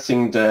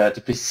accessing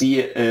the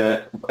PC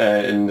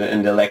in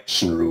the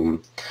election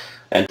room.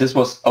 And this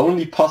was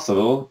only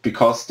possible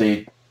because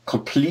they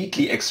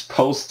completely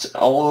exposed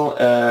all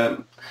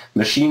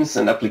machines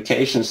and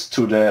applications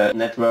to the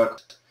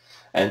network,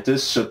 and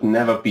this should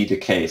never be the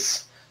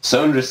case.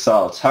 So in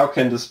result, how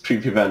can this be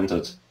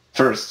prevented?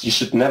 First, you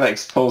should never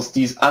expose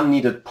these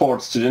unneeded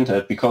ports to the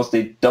internet, because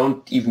they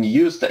don't even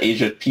use the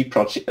HTTP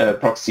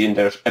proxy in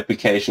their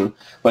application,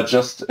 but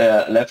just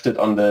left it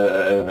on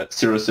the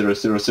 0000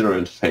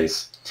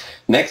 interface.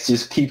 Next, you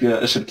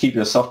should keep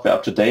your software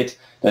up to date,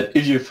 that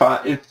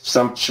if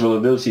some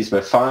vulnerabilities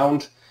were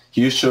found,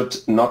 you should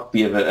not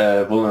be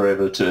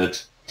vulnerable to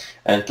it.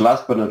 And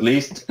last but not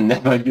least,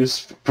 never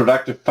use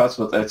productive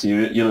passwords as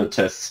your unit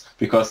tests,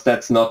 because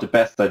that's not the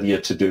best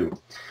idea to do.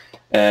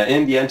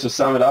 In the end, to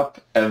sum it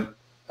up,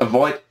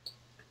 avoid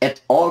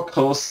at all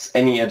costs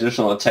any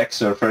additional attack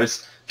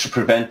surface to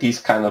prevent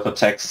these kind of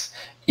attacks,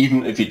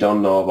 even if you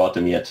don't know about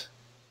them yet.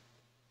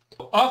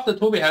 After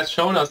Toby has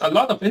shown us a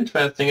lot of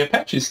interesting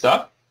Apache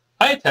stuff,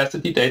 I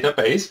tested the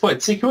database for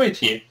its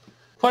security.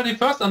 For the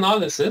first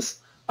analysis,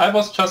 I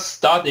was just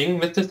starting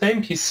with the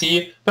same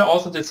PC where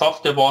also the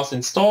software was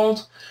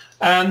installed,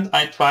 and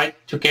I tried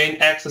to gain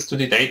access to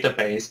the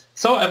database.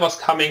 So I was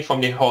coming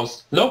from the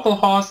host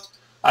localhost,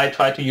 I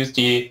tried to use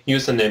the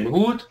username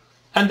root,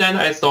 and then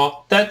I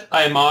saw that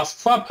I am asked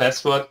for a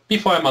password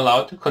before I'm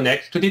allowed to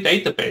connect to the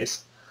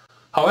database.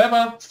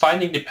 However,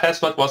 finding the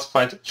password was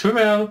quite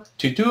trivial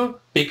to do,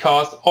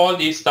 because all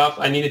the stuff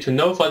I needed to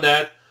know for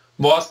that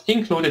was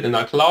included in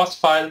a class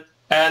file,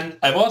 and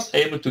I was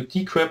able to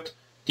decrypt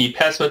the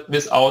password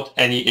without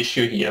any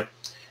issue here.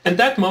 In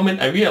that moment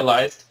I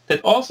realized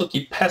that also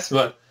the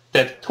password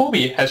that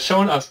Toby has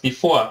shown us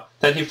before,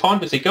 that he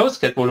found with the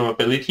GhostCat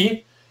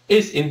vulnerability,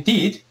 is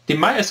indeed the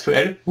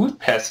MySQL root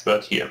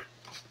password here.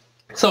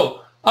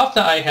 So after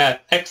I had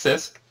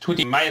access to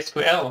the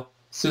MySQL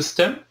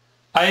system,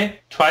 I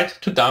tried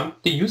to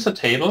dump the user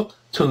table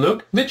to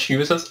look which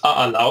users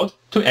are allowed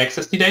to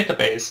access the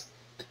database.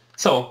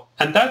 So,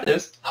 and that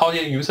is how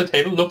the user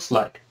table looks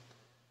like.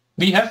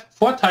 We have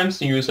 4 times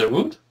the user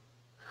root,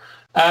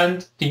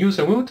 and the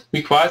user root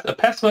requires a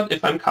password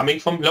if I'm coming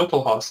from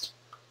localhost.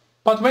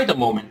 But wait a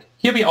moment,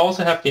 here we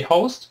also have the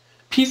host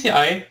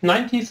PCI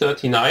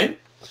 9039,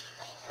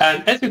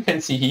 and as you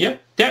can see here,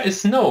 there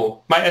is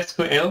no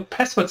MySQL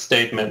password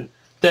statement.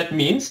 That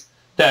means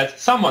that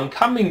someone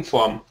coming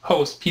from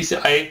host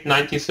PCI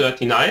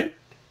 9039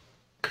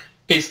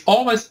 is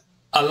always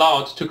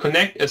allowed to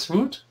connect as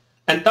root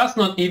and does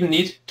not even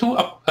need to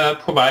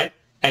provide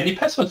any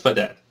password for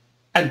that.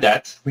 And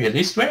that's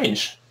really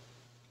strange.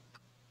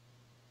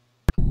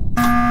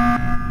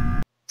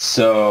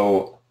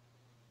 So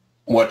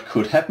what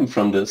could happen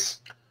from this?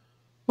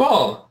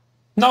 Well,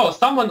 Now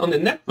someone on the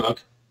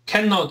network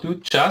can now do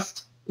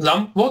just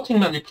some voting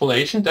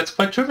manipulation that's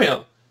quite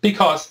trivial,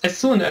 because as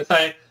soon as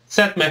I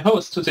set my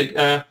host to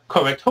the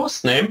correct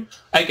host name,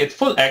 I get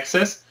full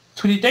access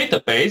to the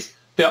database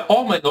where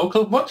all my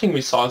local voting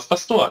results are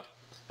stored.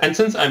 And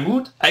since I'm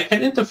root, I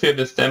can interfere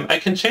with them, I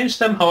can change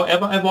them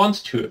however I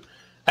want to.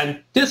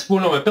 And this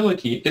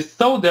vulnerability is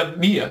so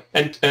severe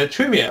and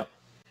trivial.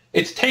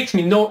 It takes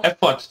me no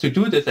effort to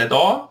do this at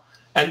all.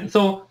 And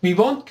so we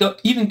won't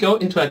even go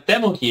into a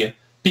demo here,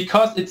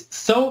 because it's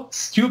so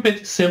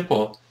stupid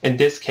simple in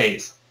this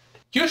case.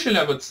 Usually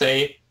I would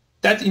say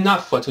that's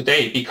enough for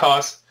today,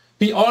 because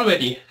we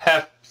already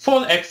have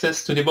full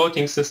access to the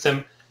voting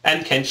system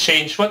and can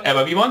change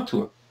whatever we want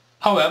to.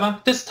 However,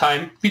 this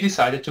time we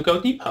decided to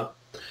go deeper,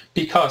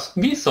 because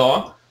we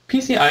saw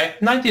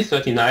PCI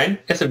 9039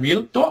 as a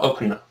real door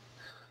opener.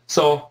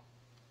 So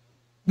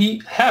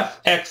we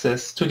have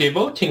access to the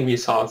voting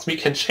results, we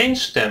can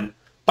change them,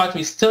 but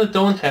we still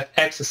don't have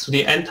access to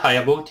the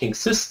entire voting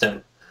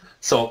system.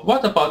 So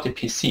what about the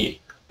PC?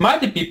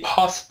 Might it be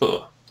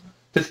possible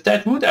with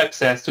that root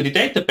access to the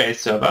database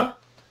server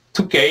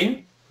to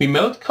gain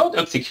remote code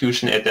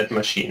execution at that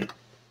machine?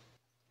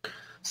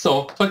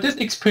 So for this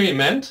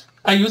experiment,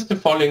 I used the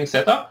following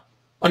setup.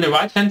 On the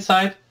right hand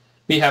side,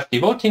 we have the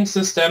voting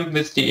system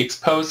with the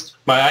exposed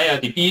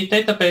MariaDB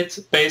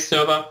database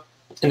server.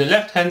 In the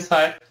left hand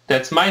side,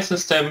 that's my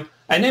system.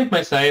 I named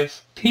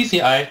myself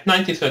PCI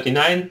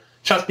 9039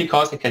 just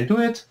because I can do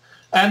it,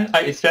 and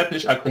I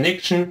establish a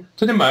connection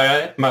to the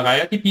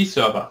MariaDB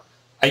server.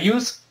 I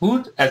use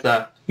root as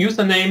a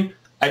username,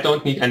 I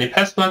don't need any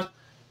password,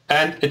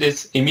 and it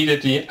is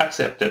immediately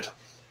accepted.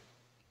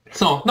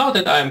 So now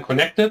that I am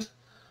connected,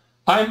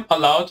 I'm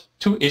allowed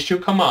to issue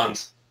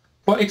commands.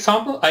 For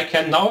example, I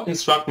can now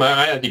instruct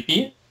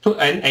MariaDB to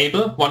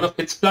enable one of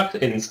its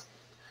plugins.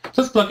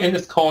 This plugin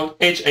is called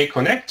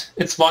HA-Connect.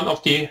 It's one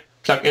of the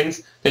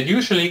plugins that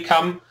usually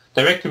come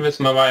directly with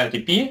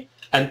MariaDB,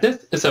 and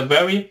this is a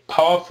very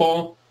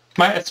powerful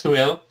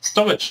MySQL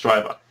storage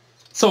driver.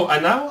 So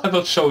now I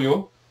will show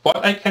you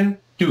what I can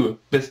do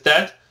with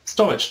that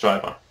storage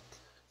driver.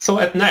 So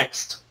at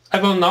next, I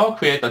will now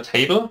create a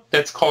table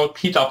that's called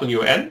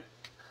PWN,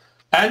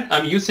 and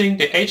I'm using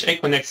the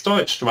HA-Connect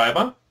storage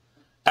driver,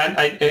 and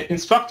I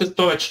instruct the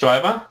storage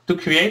driver to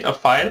create a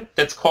file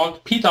that's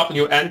called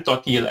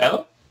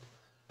pwn.dll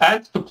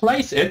and to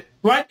place it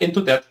right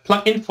into that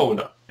plugin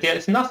folder. There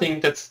is nothing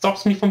that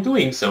stops me from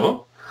doing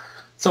so.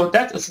 So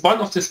that is one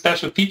of the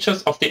special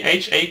features of the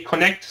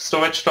HA-Connect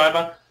storage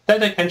driver,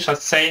 that I can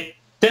just say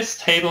this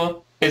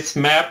table is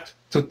mapped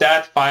to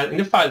that file in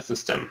the file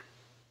system.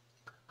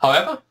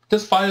 However,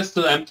 this file is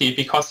still empty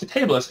because the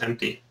table is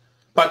empty.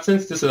 But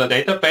since this is a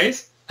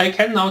database, I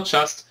can now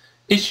just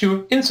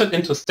issue insert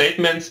into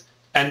statements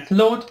and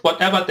load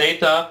whatever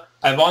data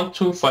I want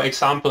to, for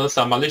example,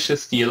 some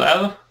malicious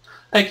DLL.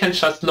 I can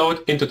just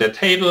load into the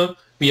table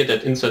via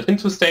that insert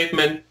into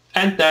statement,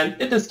 and then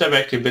it is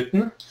directly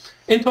written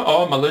into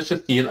our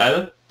malicious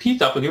DLL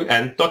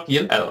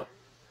pwn.dll.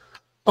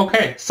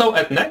 Okay, so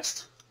at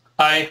next,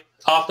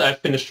 after I've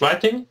finished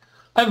writing,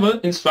 I will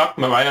instruct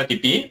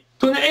MariaDB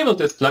to enable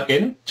this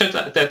plugin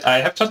that I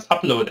have just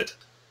uploaded.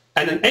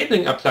 And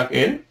enabling a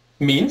plugin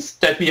means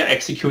that we are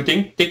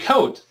executing the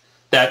code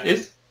that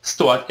is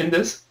stored in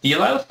this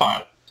DLL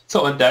file.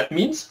 So and that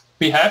means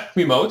we have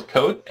remote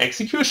code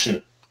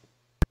execution.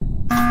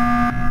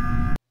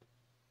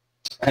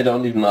 I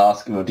don't even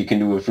ask what you can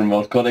do with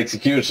remote code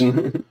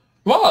execution.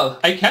 Well,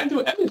 I can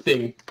do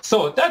everything.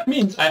 So that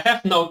means I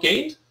have now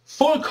gained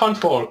full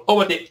control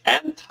over the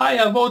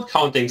entire vote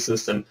counting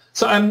system.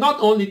 So I'm not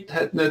only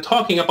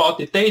talking about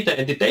the data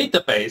in the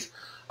database,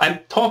 I'm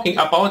talking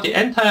about the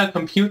entire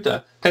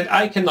computer that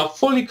I can now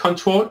fully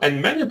control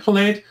and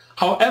manipulate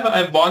however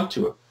I want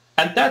to.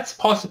 And that's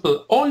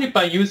possible only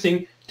by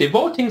using the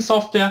voting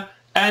software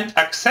and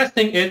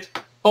accessing it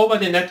over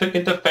the network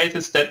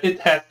interfaces that it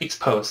has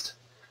exposed.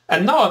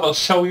 And now I will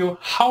show you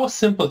how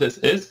simple this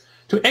is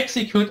to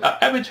execute an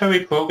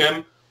arbitrary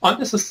program on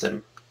the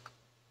system.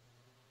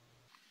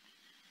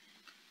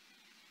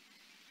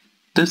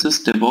 This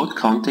is the vote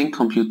counting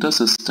computer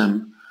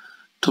system.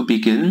 To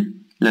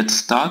begin, let's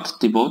start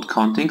the vote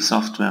counting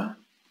software.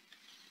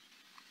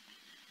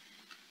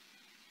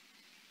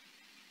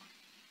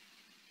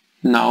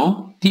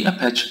 Now the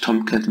Apache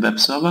Tomcat web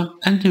server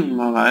and the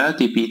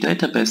MariaDB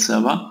database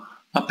server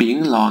are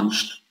being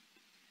launched.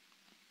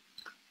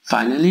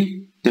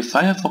 Finally, the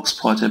Firefox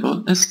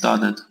portable is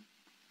started.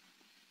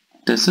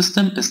 The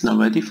system is now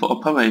ready for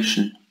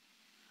operation.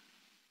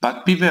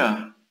 But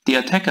beware, the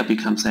attacker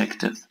becomes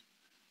active.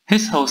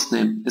 His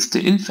hostname is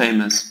the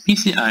infamous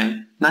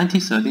PCI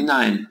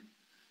 9039.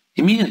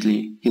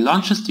 Immediately, he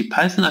launches the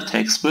Python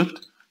attack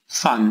script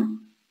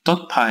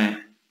fun.py.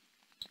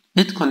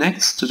 It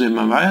connects to the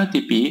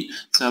MariaDB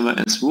server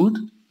as root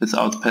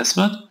without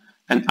password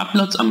and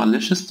uploads a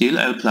malicious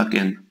DLL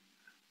plugin.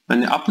 When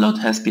the upload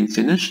has been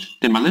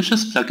finished, the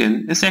malicious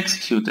plugin is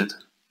executed.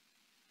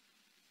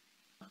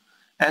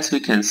 As we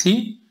can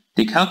see,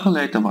 the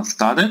calculator was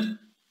started,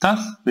 thus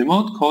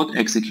remote code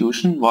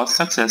execution was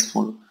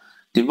successful.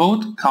 The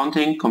vote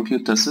counting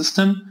computer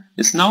system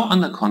is now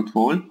under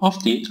control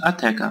of the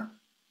attacker.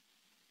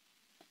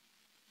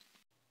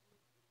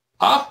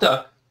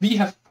 After we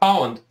have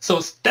found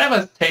those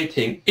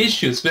devastating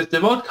issues with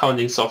the vote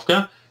counting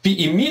software,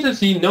 we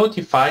immediately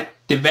notified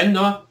the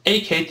vendor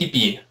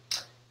AKDB.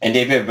 And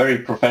they were very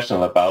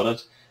professional about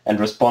it and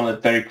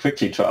responded very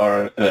quickly to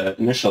our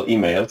initial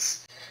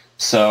emails.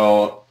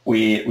 So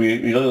we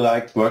really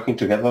liked working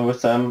together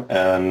with them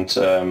and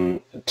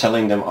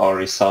telling them our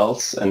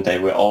results, and they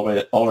were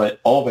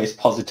always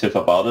positive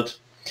about it.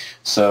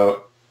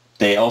 So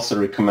they also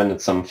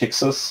recommended some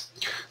fixes.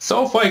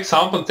 So for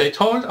example, they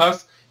told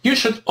us you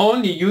should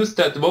only use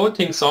that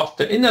voting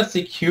software in a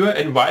secure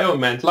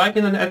environment, like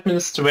in an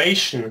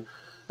administration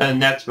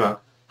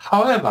network.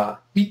 However,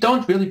 we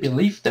don't really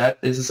believe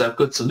that this is a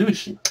good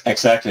solution.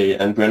 Exactly,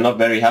 and we're not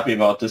very happy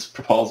about this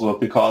proposal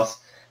because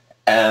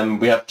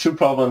we have two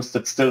problems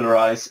that still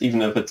arise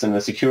even if it's in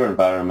a secure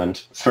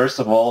environment. First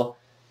of all,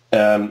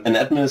 an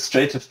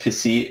administrative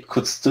PC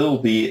could still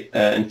be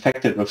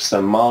infected with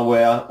some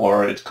malware,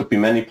 or it could be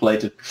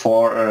manipulated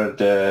before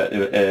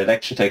the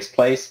election takes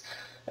place.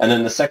 And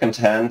in the second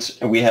hand,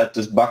 we had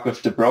this bug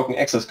with the broken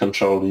access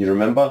control, you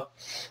remember?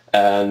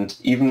 And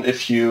even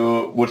if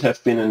you would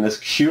have been in a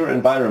secure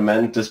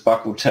environment, this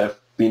bug would have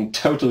been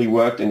totally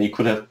worked and you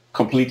could have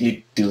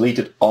completely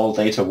deleted all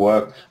data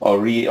work or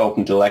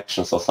reopened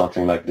elections or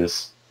something like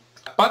this.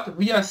 But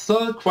we are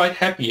still quite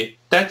happy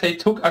that they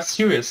took us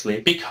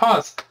seriously,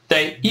 because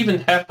they even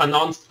have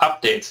announced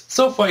updates.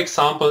 So for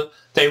example,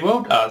 they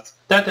wrote us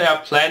that they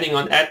are planning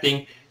on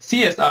adding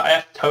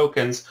CSRF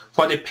tokens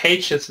for the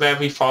pages where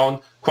we found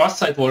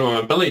cross-site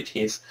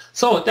vulnerabilities.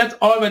 So that's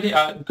already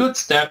a good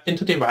step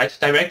into the right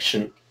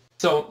direction.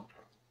 So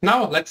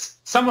now let's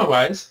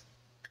summarize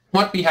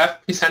what we have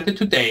presented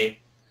today.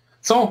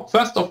 So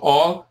first of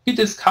all, we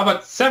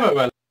discovered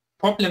several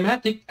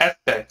problematic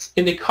aspects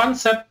in the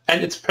concept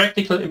and its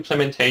practical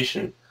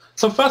implementation.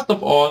 So first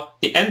of all,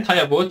 the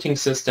entire voting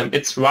system,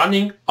 it's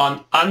running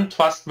on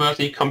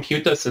untrustworthy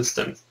computer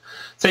systems.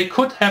 They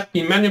could have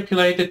been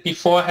manipulated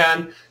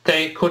beforehand,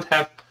 they could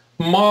have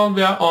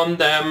malware on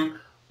them,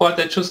 or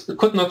they just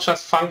could not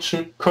just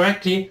function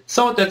correctly.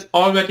 So that's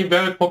already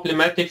very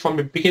problematic from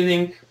the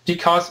beginning,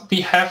 because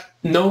we have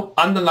no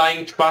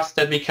underlying trust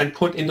that we can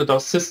put into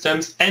those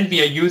systems, and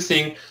we are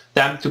using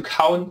them to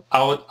count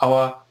out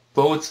our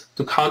votes,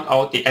 to count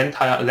out the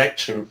entire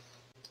election.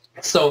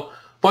 So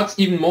what's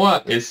even more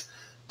is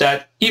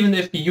that even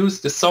if we use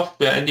the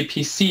software and the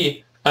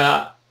PC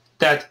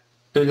that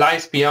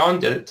lies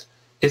beyond it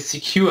is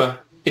secure,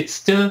 it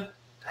still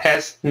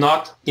has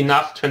not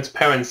enough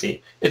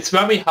transparency. It's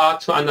very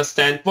hard to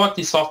understand what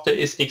the software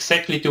is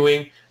exactly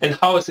doing and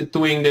how is it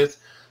doing this.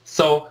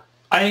 So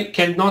I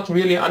cannot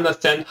really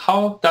understand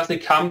how does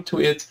it come to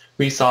its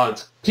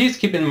result. Please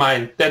keep in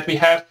mind that we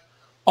have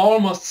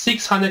almost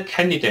 600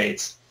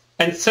 candidates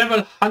and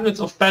several hundreds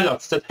of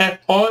ballots that have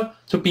all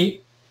to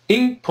be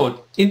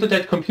input into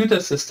that computer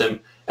system,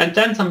 and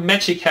then some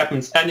magic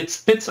happens and it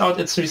spits out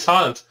its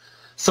result.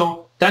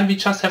 So then we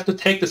just have to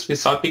take this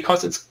result,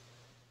 because it's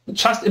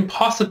just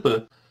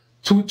impossible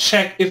to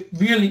check if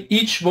really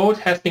each vote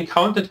has been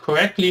counted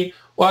correctly,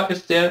 or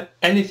if there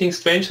anything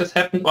strange has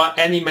happened or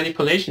any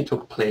manipulation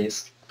took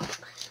place.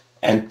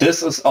 And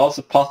this is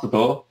also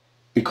possible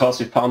because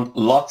we found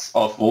lots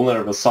of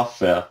vulnerable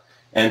software,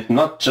 and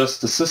not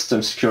just the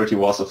system security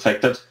was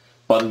affected,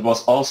 but it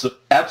was also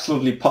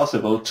absolutely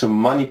possible to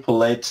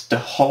manipulate the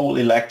whole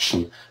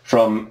election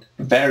from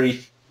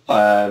very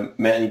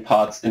many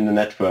parts in the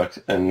network.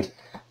 And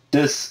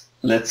this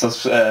leads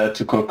us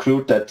to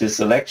conclude that these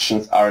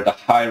elections are at a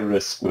high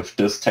risk with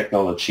this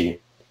technology.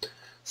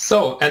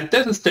 So, and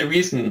this is the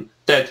reason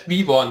that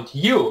we want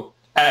you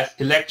as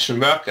election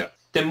worker.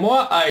 The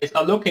more eyes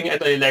are looking at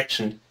the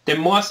election, the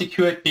more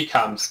secure it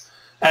becomes.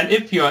 And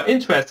if you are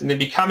interested in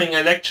becoming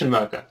an election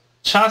worker,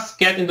 just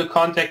get into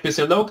contact with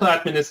your local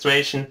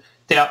administration.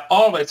 They are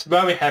always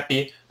very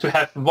happy to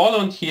have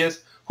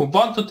volunteers who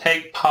want to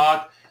take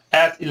part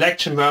as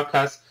election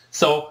workers.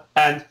 So,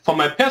 and from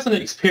my personal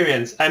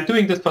experience, I'm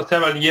doing this for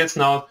several years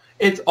now,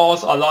 it's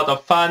also a lot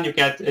of fun. You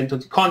get into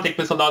contact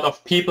with a lot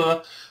of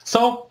people.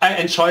 So I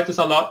enjoy this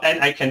a lot,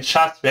 and I can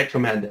just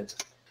recommend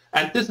it.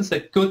 And this is a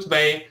good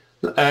way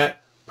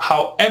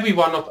how every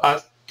one of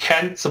us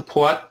can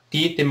support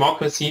the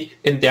democracy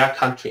in their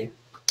country.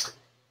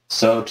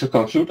 So to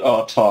conclude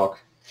our talk,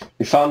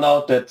 we found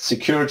out that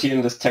security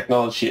in this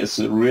technology is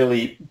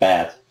really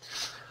bad.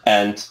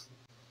 And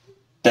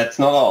that's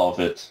not all of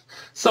it.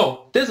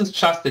 So this is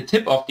just the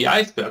tip of the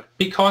iceberg,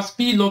 because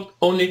we looked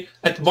only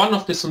at one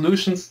of the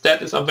solutions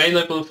that is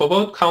available for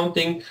vote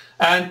counting,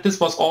 and this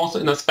was also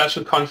in a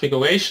special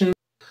configuration.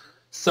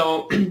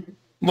 So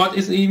what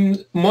is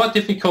even more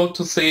difficult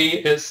to say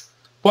is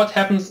what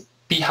happens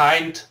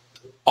behind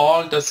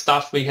all the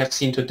stuff we have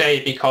seen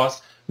today,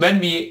 because when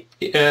we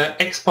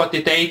export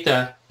the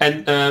data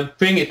and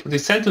bring it to the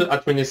central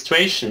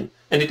administration,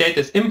 and the data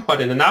is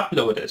imported and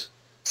uploaded,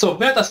 so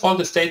where does all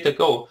this data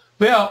go?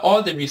 Where are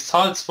all the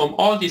results from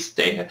all these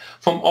data,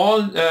 from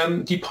all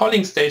the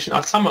polling stations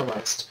are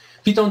summarized?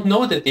 we don't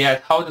know that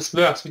yet how this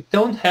works. We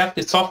don't have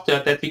the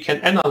software that we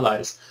can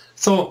analyze.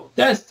 So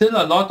there is still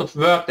a lot of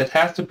work that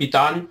has to be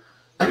done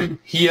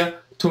here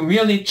to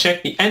really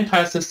check the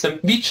entire system.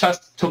 We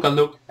just took a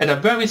look at a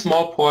very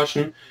small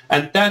portion,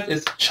 and that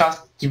is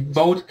just the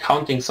vote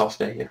counting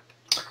software here.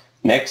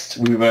 Next,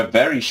 we were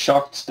very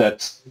shocked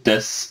that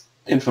this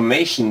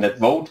information that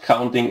vote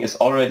counting is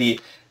already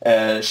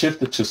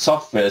shifted to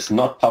software is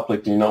not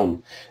publicly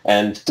known.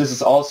 And this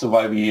is also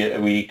why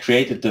we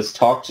created this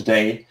talk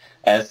today,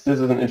 as this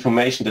is an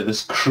information that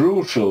is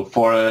crucial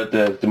for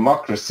the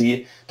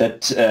democracy,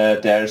 that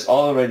there's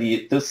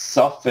already this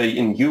software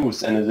in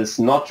use and it is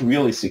not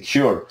really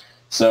secure.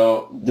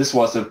 So this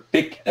was a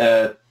big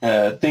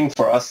thing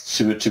for us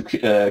to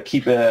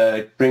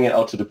bring it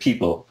out to the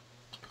people.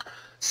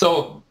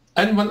 So,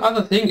 and one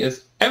other thing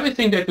is,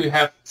 everything that we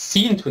have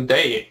seen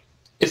today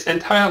is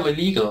entirely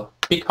legal,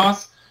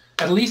 because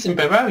at least in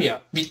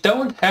Bavaria, we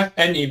don't have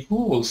any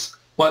rules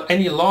or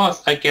any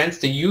laws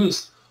against the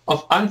use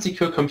of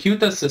unsecure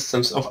computer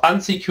systems, of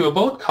unsecure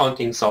vote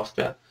counting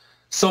software.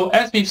 So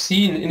as we've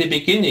seen in the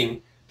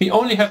beginning, we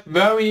only have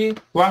very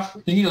rough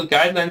legal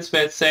guidelines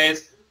where it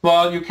says,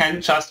 well, you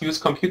can just use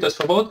computers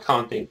for vote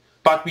counting.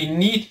 But we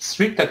need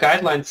stricter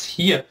guidelines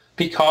here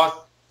because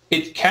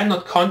it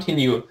cannot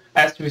continue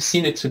as we've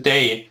seen it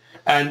today.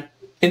 And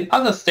in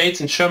other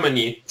states in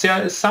Germany,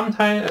 there is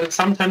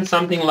sometimes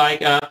something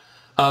like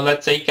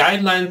let's say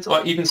guidelines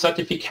or even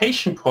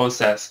certification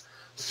process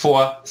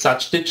for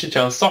such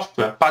digital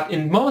software. But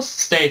in most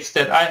states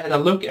that I had a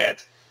look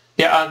at,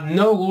 there are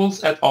no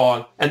rules at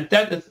all. And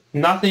that is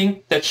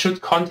nothing that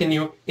should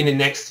continue in the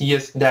next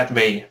years that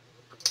way.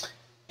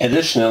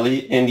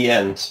 Additionally, in the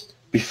end,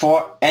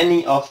 before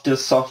any of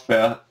this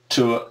software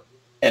to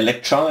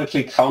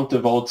electronically count the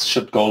votes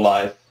should go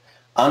live,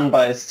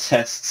 unbiased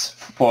tests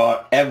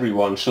for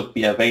everyone should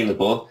be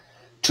available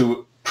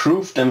to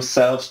prove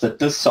themselves that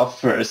this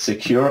software is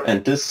secure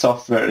and this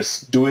software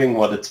is doing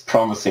what it's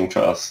promising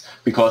to us,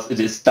 because it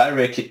is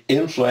directly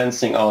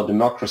influencing our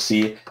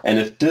democracy, and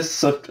if this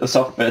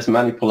software is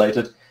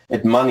manipulated,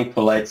 it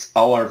manipulates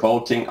our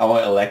voting,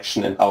 our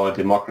election and our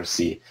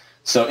democracy.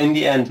 So in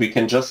the end, we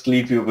can just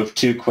leave you with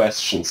two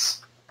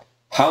questions.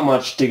 How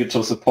much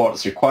digital support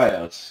is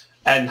required?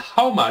 And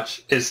how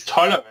much is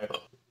tolerable?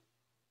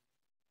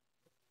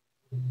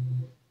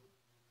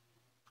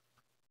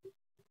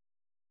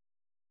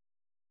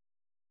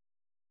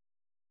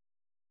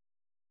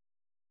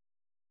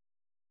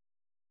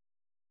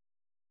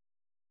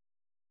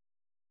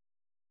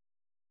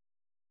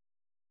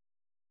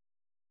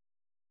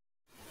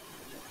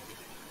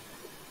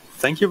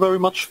 Thank you very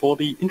much for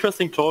the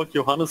interesting talk,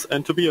 Johannes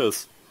and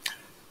Tobias.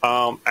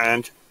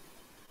 And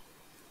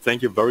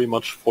thank you very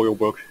much for your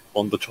work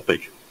on the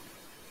topic.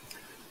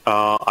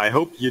 I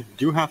hope you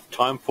do have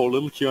time for a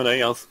little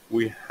Q&A, as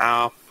we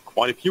have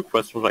quite a few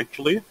questions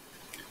actually.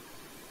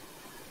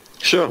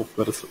 Sure. Hope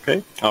that is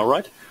okay. All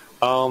right.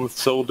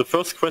 So the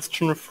first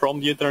question from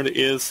the internet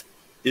is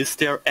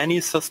there any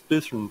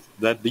suspicion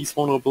that these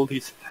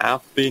vulnerabilities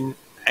have been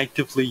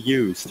actively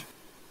used?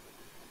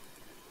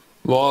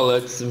 Well,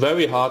 it's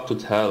very hard to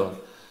tell.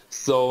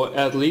 So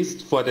at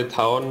least for the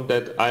town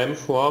that I'm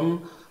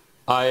from,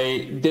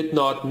 I did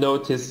not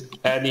notice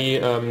any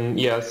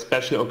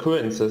special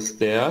occurrences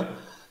there.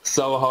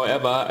 So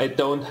however, I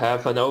don't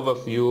have an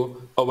overview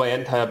over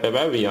entire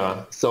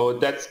Bavaria. So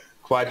that's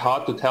quite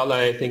hard to tell.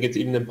 I think it's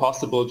even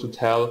impossible to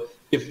tell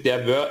if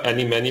there were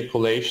any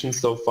manipulations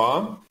so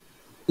far.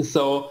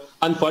 So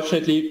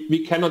unfortunately,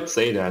 we cannot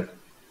say that.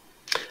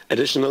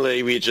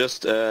 Additionally, we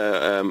just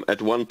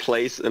at one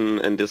place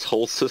in this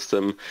whole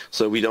system,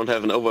 so we don't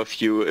have an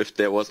overview if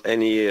there was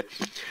any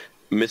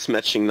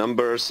mismatching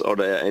numbers or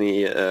there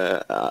any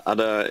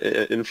other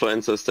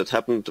influences that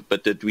happened,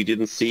 but that we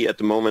didn't see at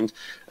the moment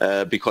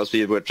because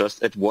we were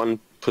just at one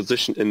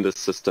position in the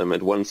system,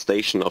 at one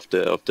station of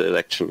the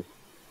election.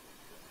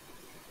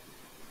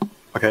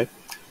 Okay,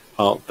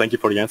 thank you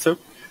for the answer.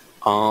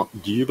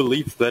 Do you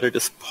believe that it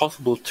is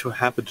possible to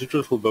have a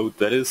digital vote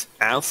that is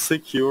as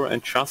secure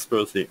and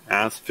trustworthy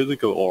as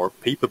physical or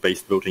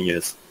paper-based voting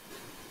is?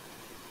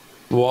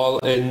 Well,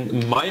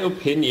 in my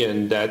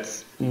opinion,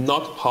 that's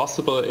not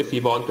possible if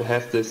we want to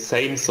have the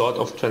same sort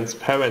of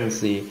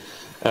transparency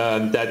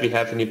that we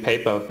have in the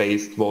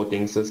paper-based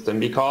voting system.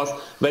 Because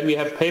when we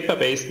have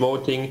paper-based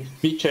voting,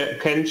 we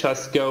can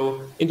just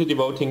go into the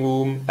voting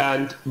room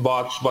and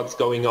watch what's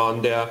going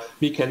on there.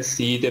 We can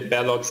see the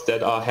ballots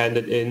that are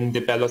handed in, the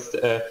ballots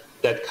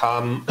that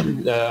come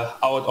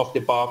out of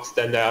the box,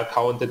 then they are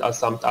counted, are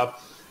summed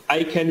up.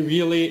 I can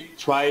really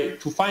try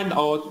to find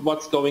out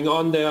what's going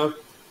on there.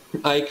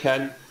 I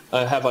can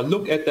have a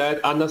look at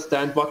that,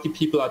 understand what the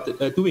people are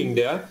doing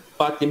there.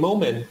 But the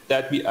moment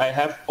that I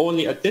have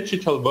only a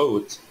digital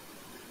vote,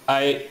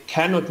 I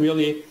cannot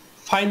really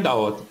find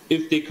out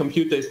if the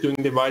computer is doing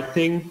the right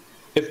thing,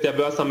 if there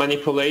were some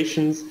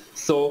manipulations.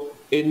 So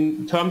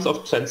in terms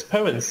of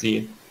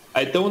transparency,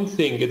 I don't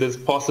think it is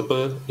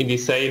possible in the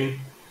same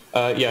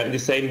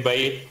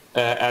way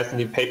as in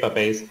the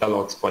paper-based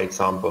ballots, for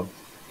example.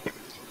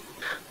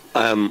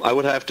 I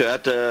would have to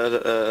add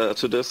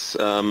to this,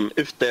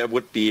 if there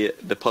would be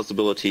the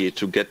possibility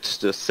to get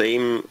the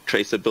same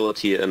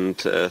traceability and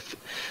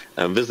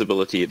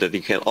visibility, that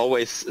you can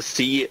always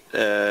see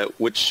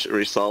which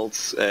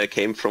results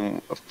came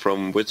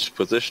from which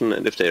position,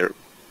 and if they're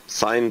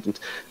signed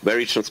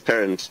very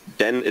transparent,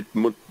 then it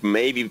would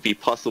maybe be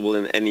possible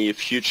in any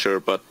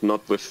future, but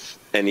not with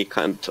any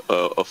kind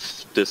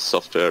of this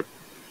software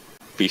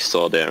we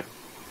saw there.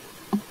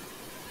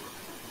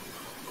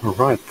 All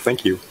right,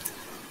 thank you.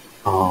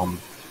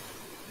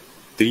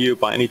 Do you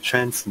by any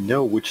chance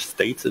know which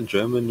states in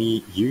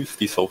Germany use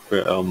the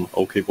software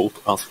OK Vote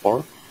as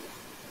far?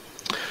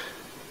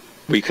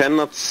 We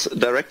cannot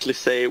directly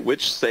say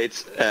which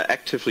states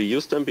actively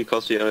use them,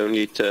 because they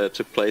only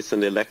took place in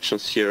the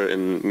elections here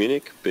in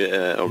Munich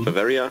or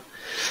Bavaria.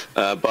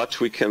 But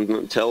we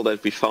can tell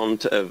that we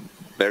found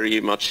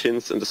very much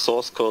hints in the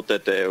source code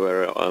that they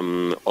were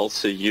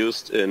also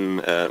used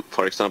in,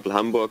 for example,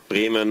 Hamburg,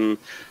 Bremen,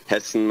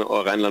 Hessen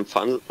or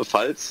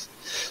Rheinland-Pfalz.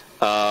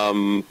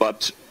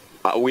 But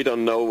we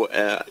don't know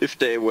if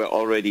they were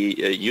already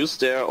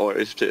used there, or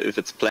if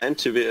it's planned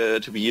to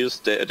be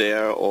used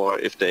there, or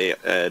if they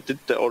did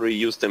already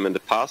use them in the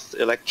past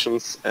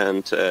elections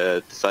and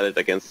decided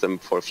against them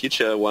for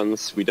future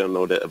ones. We don't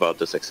know about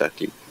this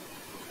exactly.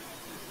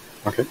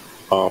 Okay.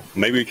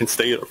 Maybe we can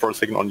stay for a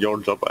second on your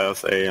job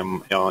as a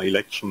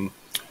election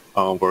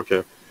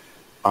worker.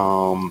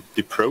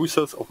 The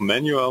process of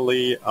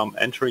manually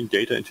entering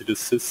data into the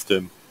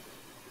system.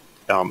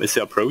 Is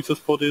there a process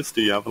for this?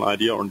 Do you have an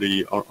idea on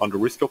the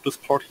risk of this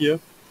part here?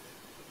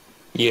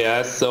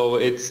 Yeah, so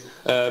it's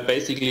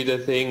basically the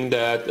thing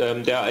that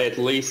there are at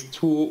least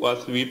 2 or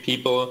 3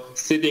 people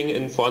sitting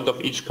in front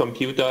of each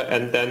computer,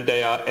 and then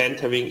they are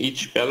entering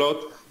each ballot.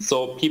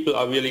 So people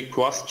are really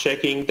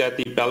cross-checking that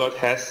the ballot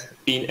has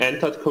been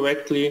entered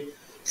correctly.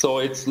 So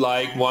it's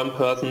like one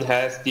person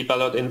has the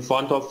ballot in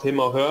front of him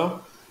or her,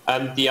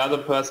 and the other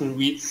person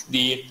reads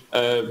the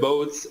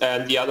votes,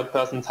 and the other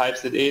person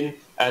types it in,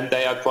 and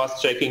they are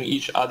cross-checking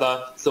each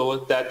other so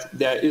that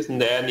there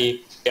isn't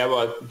any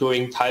error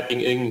during typing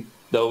in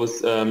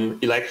those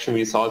election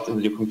results in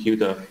the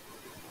computer.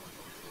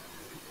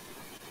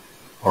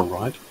 All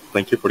right.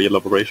 Thank you for the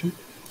elaboration.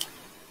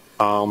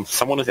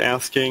 Someone is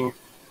asking,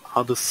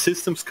 are the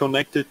systems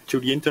connected to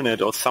the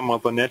internet or some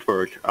other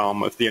network?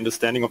 If the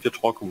understanding of your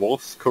talk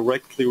was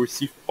correctly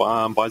received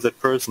by that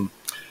person.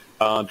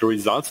 The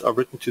results are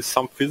written to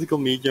some physical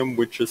medium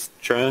which is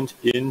turned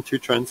in to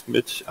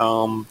transmit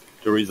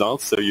the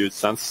results, so you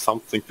sense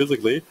something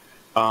physically.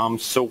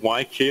 So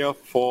why care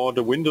for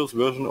the Windows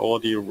version or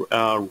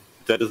the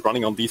that is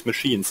running on these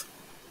machines?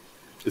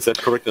 Is that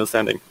correct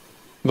understanding?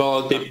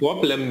 Well, the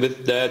problem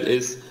with that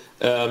is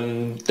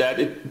that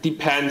it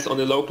depends on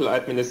the local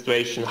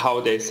administration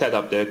how they set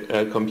up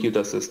their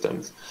computer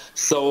systems.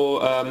 So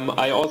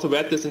I also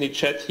read this in the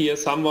chat here.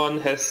 Someone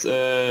has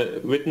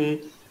written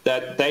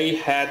that they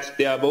had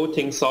their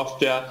voting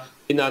software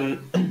in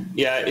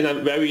a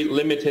very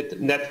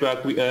limited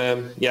network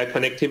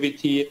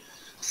connectivity.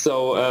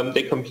 So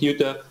the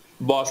computer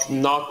was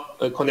not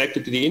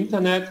connected to the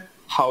internet.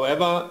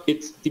 However,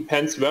 it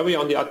depends very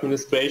on the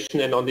administration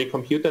and on the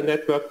computer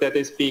network that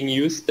is being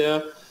used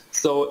there.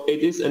 So it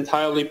is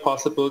entirely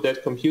possible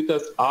that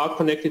computers are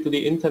connected to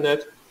the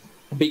internet,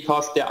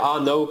 because there are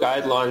no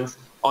guidelines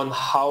on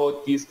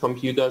how these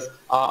computers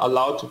are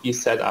allowed to be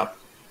set up.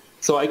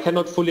 So I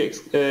cannot fully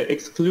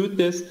exclude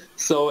this.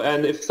 So,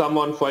 and if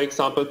someone, for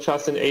example,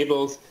 just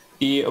enables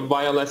the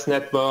wireless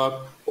network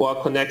or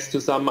connects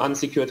to some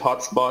unsecured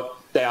hotspot,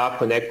 they are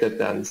connected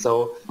then.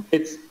 So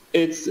it's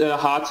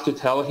hard to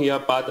tell here,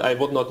 but I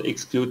would not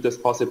exclude this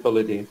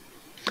possibility.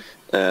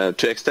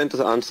 To extend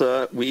this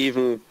answer, we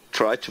even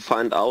tried to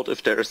find out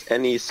if there is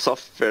any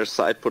software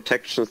side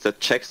protections that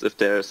checks if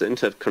there is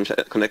internet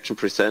connection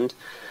present,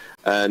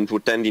 and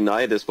would then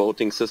deny this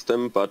voting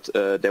system, but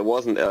there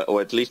wasn't,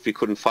 or at least we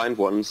couldn't find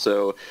one.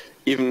 So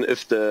even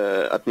if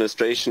the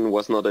administration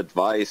was not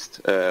advised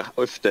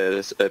if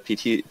the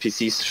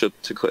PCs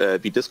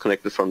should be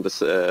disconnected from this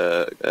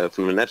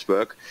from the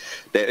network,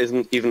 there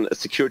isn't even a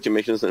security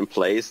mechanism in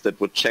place that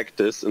would check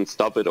this and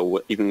stop it,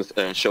 or even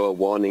show a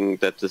warning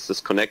that this is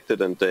connected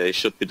and they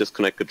should be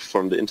disconnected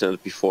from the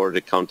internet before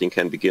the counting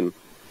can begin.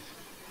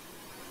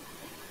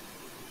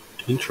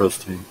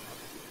 Interesting.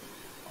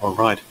 All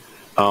right.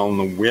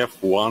 We have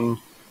one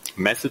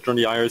message on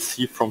the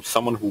IRC from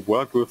someone who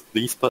worked with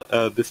this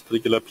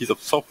particular piece of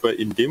software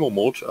in demo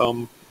mode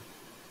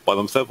by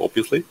themselves,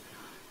 obviously.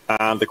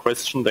 And the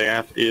question they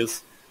have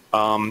is,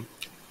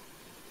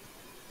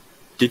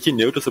 did you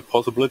notice a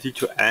possibility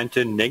to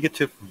enter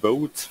negative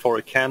votes for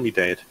a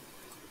candidate?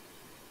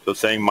 So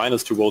saying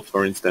 -2 votes,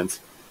 for instance.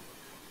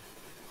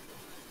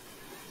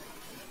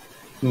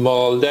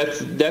 Well,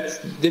 that's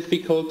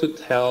difficult to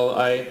tell.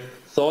 I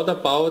thought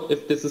about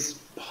if this is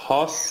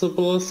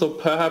possible, so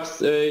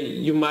perhaps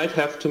you might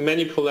have to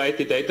manipulate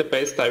the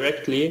database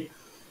directly.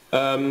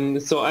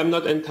 So I'm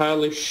not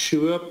entirely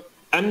sure.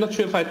 I'm not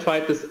sure if I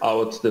tried this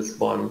out, this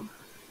one.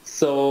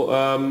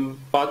 So,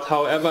 but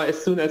however,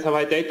 as soon as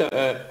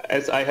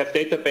I have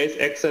database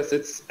access,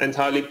 it's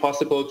entirely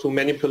possible to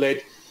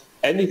manipulate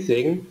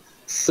anything.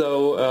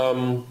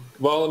 So,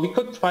 well, we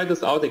could try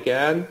this out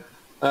again.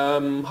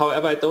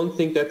 However, I don't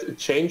think that it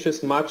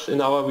changes much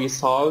in our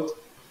result.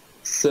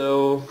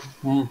 So,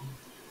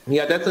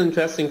 yeah, that's an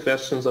interesting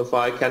question so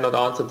far. I cannot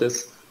answer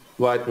this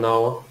right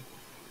now.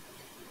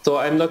 So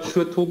I'm not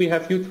sure, Toby,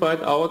 have you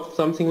tried out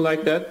something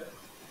like that?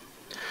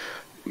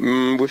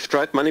 We've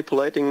tried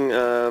manipulating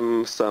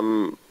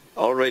some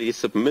already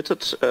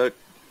submitted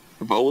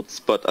votes,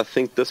 but I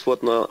think this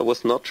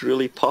was not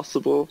really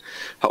possible.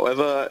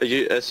 However,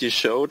 as you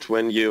showed,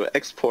 when you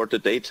export the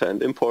data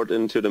and import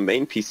into the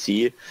main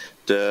PC,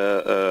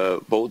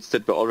 the votes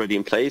that were already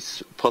in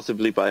place,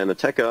 possibly by an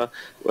attacker,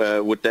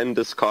 would then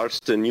discard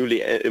the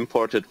newly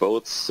imported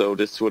votes. So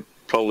this would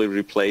probably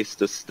replace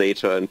this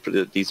data and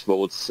these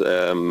votes.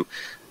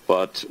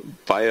 But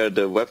via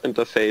the web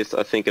interface,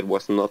 I think it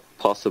was not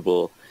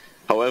possible.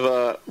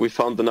 However, we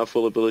found enough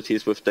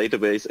vulnerabilities with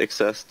database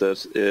access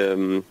that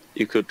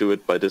you could do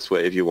it by this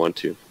way if you want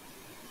to.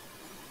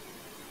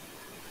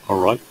 All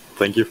right,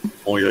 thank you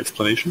for your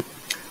explanation.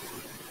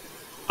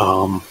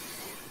 Out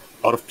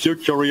of pure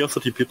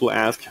curiosity, people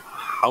ask,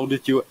 how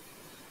did you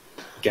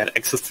get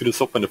access to the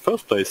software in the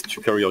first place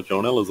to carry out your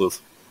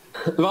analysis?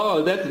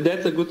 Well,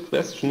 that's a good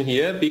question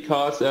here,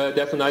 because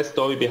there's a nice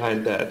story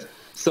behind that.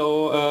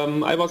 So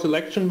I was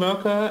election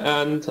worker,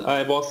 and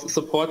I was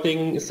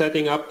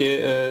setting up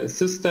the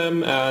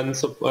system and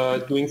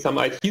doing some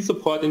IT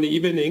support in the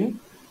evening.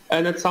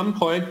 And at some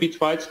point we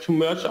tried to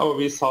merge our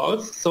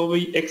results. So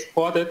we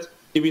exported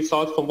the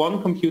results from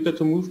one computer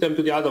to move them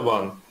to the other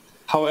one.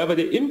 However,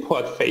 the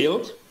import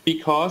failed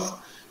because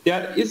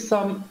there is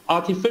some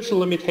artificial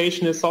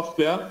limitation in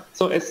software.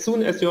 So as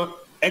soon as your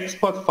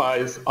export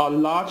files are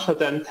larger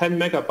than 10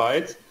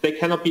 megabytes, they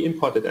cannot be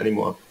imported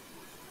anymore.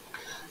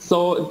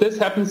 So this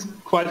happens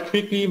quite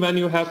quickly when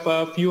you have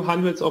a few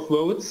hundreds of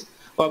votes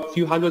or a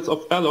few hundreds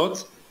of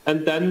ballots,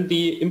 and then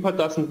the import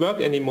doesn't work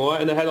anymore.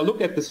 And I had a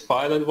look at this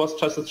file, and it was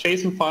just a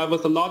JSON file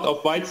with a lot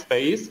of white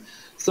space.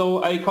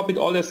 So I copied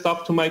all that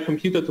stuff to my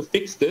computer to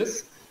fix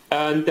this.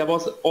 And there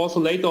was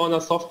also later on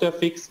a software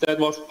fix that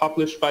was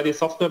published by the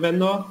software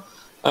vendor.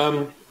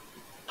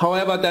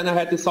 However, then I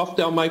had the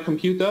software on my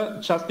computer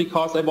just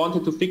because I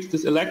wanted to fix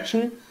this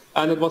election.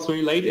 And it was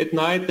very late at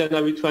night. Then I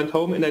returned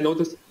home and I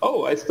noticed,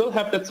 oh, I still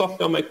have that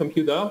software on my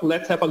computer.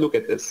 Let's have a look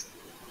at this.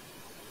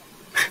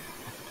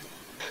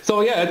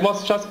 So yeah, it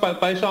was just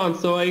by chance.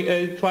 So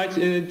I tried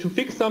to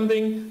fix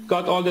something,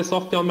 got all the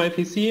software on my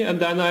PC, and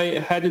then I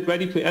had it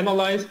ready to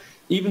analyze,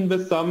 even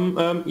with some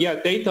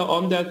data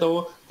on that,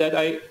 though, that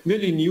I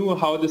really knew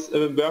how this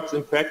works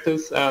in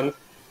practice. And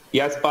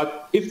yes,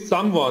 but if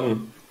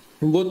someone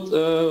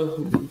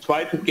would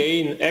try to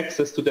gain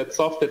access to that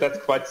software, that's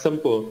quite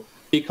simple,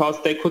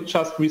 because they could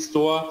just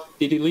restore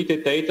the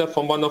deleted data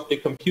from one of the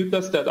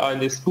computers that are in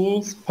the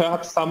schools.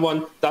 Perhaps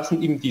someone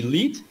doesn't even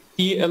delete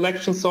the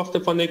election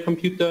software from their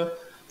computer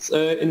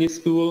in the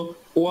school,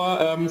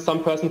 or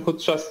some person could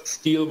just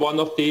steal one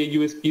of the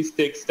USB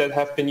sticks that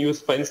have been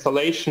used for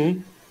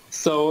installation.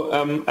 So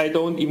I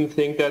don't even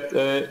think that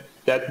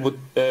that would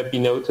be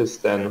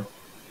noticed then.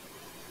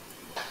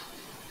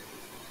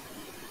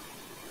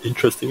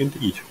 Interesting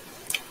indeed.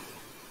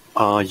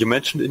 You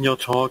mentioned in your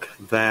talk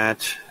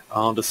that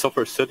the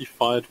software is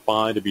certified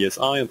by the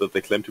BSI and that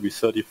they claim to be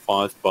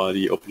certified by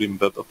the Open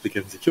Web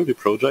Application Security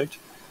Project.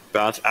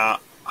 But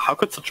how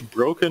could such a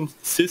broken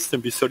system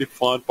be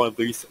certified by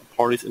these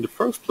parties in the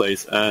first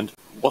place? And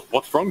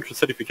what's wrong with the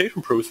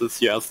certification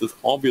process? Yes, this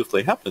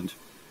obviously happened.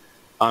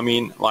 I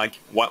mean, like,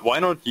 why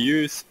not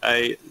use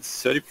a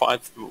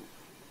certified...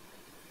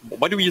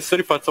 Why do we use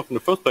certified software in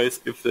the first place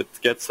if it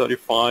gets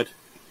certified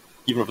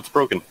even if it's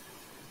broken?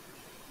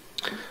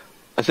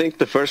 I think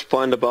the first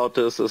point about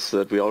this is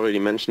that we already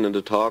mentioned in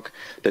the talk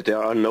that there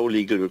are no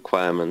legal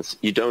requirements.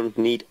 You don't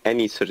need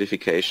any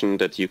certification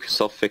that your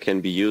software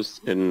can be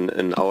used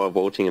in our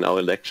voting, in our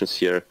elections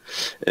here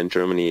in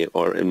Germany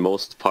or in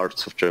most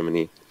parts of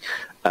Germany.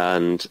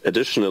 And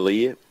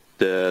additionally,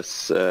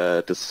 this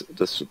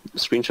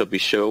screenshot we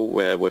show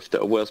where with the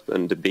OWASP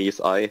and the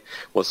BSI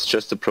was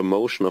just a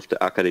promotion of the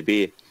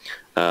AKDB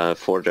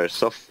for their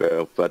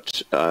software,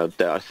 but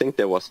I think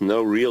there was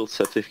no real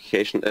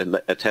certification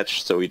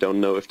attached, so we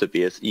don't know if the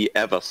BSI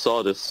ever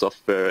saw this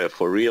software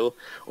for real,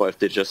 or if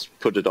they just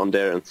put it on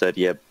there and said,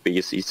 yeah,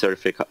 BSI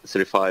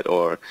certified,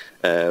 or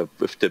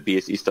with the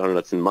BSI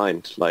standards in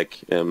mind.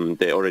 Like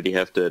they already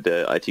have the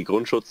IT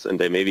Grundschutz, and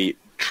they maybe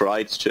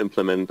tried to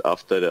implement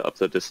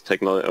after this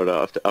technology or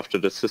after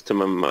the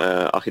system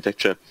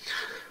architecture,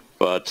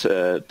 but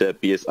the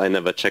BSI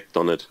never checked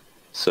on it.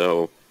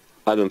 So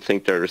I don't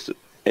think there's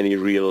any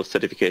real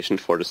certification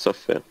for the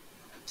software.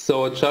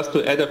 So just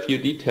to add a few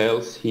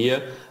details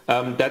here,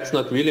 that's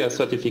not really a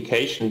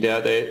certification there.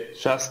 They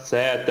just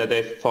said that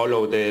they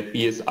follow the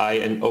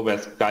BSI and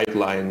OWASP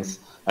guidelines.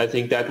 I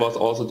think that was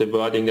also the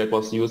wording that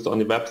was used on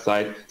the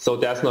website. So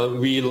there's no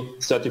real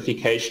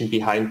certification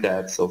behind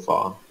that so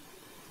far.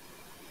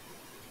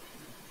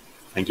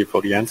 Thank you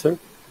for the answer.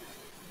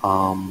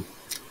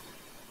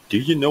 Do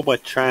you know by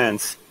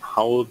chance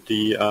how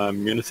the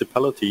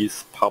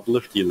municipalities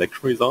publish the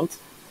election results?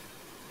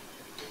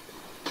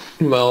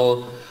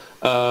 Well,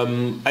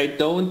 I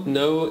don't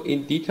know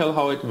in detail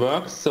how it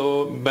works.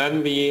 So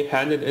when we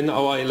handed in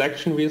our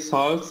election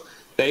results,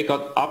 they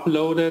got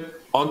uploaded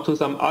onto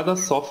some other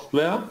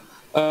software.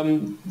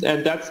 And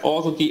that's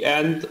also the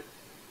end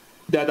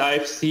that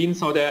I've seen.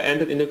 So they're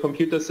entered in the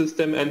computer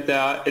system and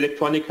they're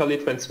electronically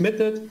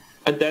transmitted.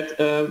 And that,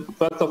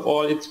 first of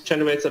all, it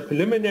generates a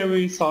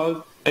preliminary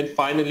result. And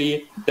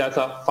finally, there's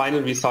a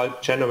final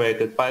result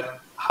generated. But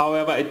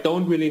however, I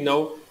don't really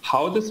know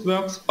how this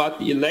works, but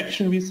the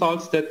election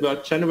results that were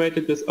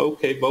generated with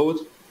OK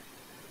Vote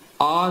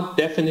are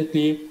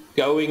definitely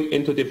going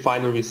into the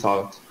final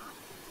result.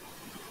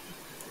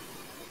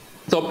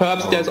 So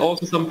perhaps there's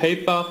also some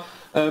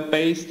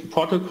paper-based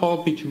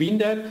protocol between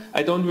that.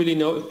 I don't really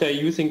know if they're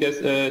using this,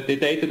 the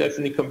data that's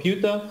in the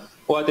computer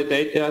or the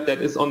data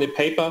that is on the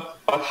paper,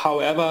 but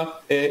however,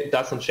 it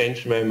doesn't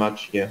change very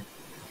much here.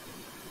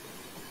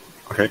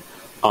 Okay.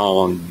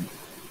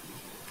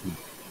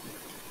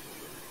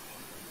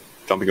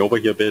 Jumping over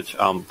here a bit,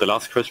 the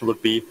last question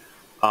would be,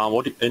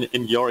 what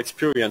in your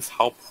experience,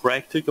 how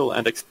practical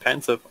and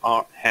expensive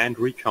are hand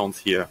recounts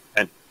here?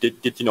 And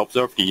did you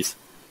observe these?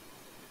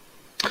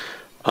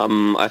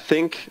 I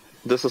think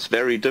this is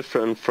very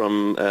different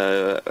from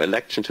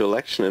election to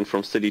election and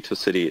from city to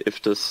city.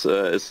 If this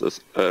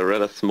is a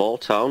rather small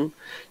town,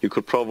 you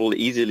could probably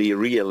easily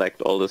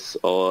re-elect all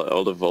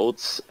the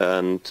votes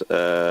and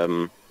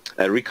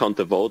recount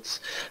the votes.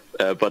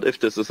 But if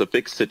this is a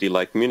big city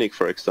like Munich,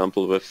 for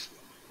example, with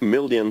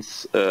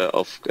millions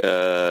of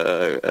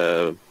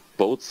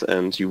votes,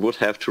 and you would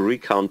have to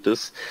recount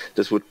this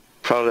would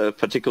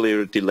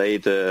particularly delay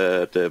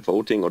the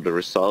voting or the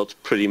result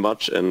pretty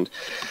much, and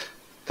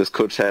this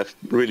could have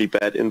really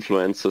bad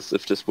influences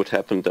if this would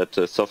happen, that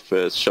the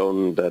software has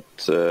shown that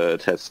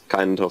it has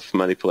kind of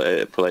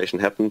manipulation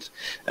happened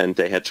and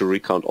they had to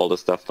recount all the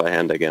stuff by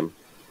hand again.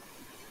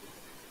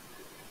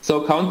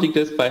 So counting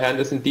this by hand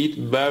is indeed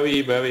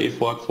very, very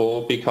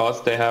effortful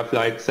because they have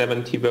like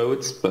 70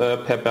 votes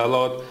per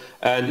ballot,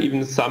 and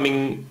even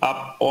summing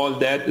up all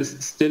that is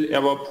still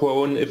error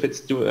prone if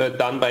it's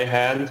done by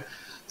hand.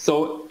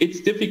 So it's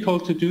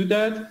difficult to do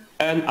that,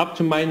 and up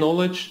to my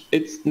knowledge,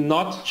 it's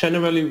not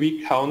generally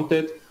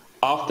recounted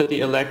after the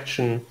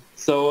election.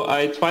 So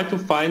I tried to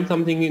find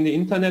something in the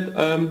internet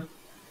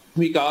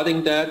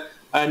regarding that,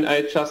 and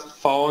I just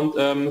found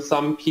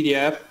some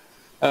PDF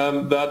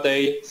where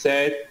they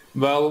said,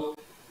 well,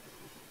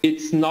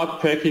 it's not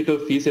practical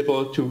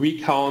feasible to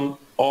recount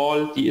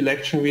all the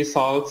election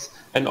results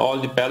and all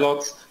the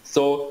ballots.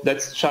 So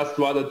let's just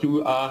rather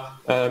do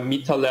a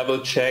meter level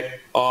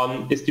check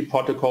on, is the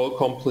protocol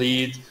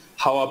complete?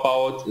 How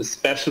about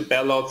special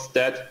ballots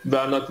that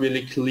were not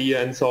really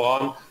clear and so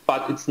on?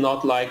 But it's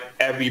not like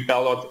every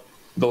ballot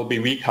will be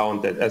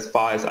recounted as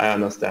far as I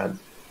understand.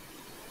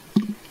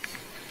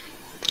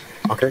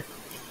 Okay.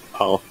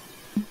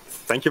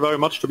 Thank you very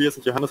much, Tobias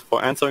and Johannes,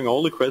 for answering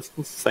all the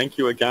questions. Thank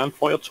you again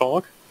for your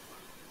talk.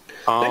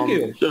 Thank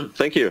you.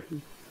 Thank you.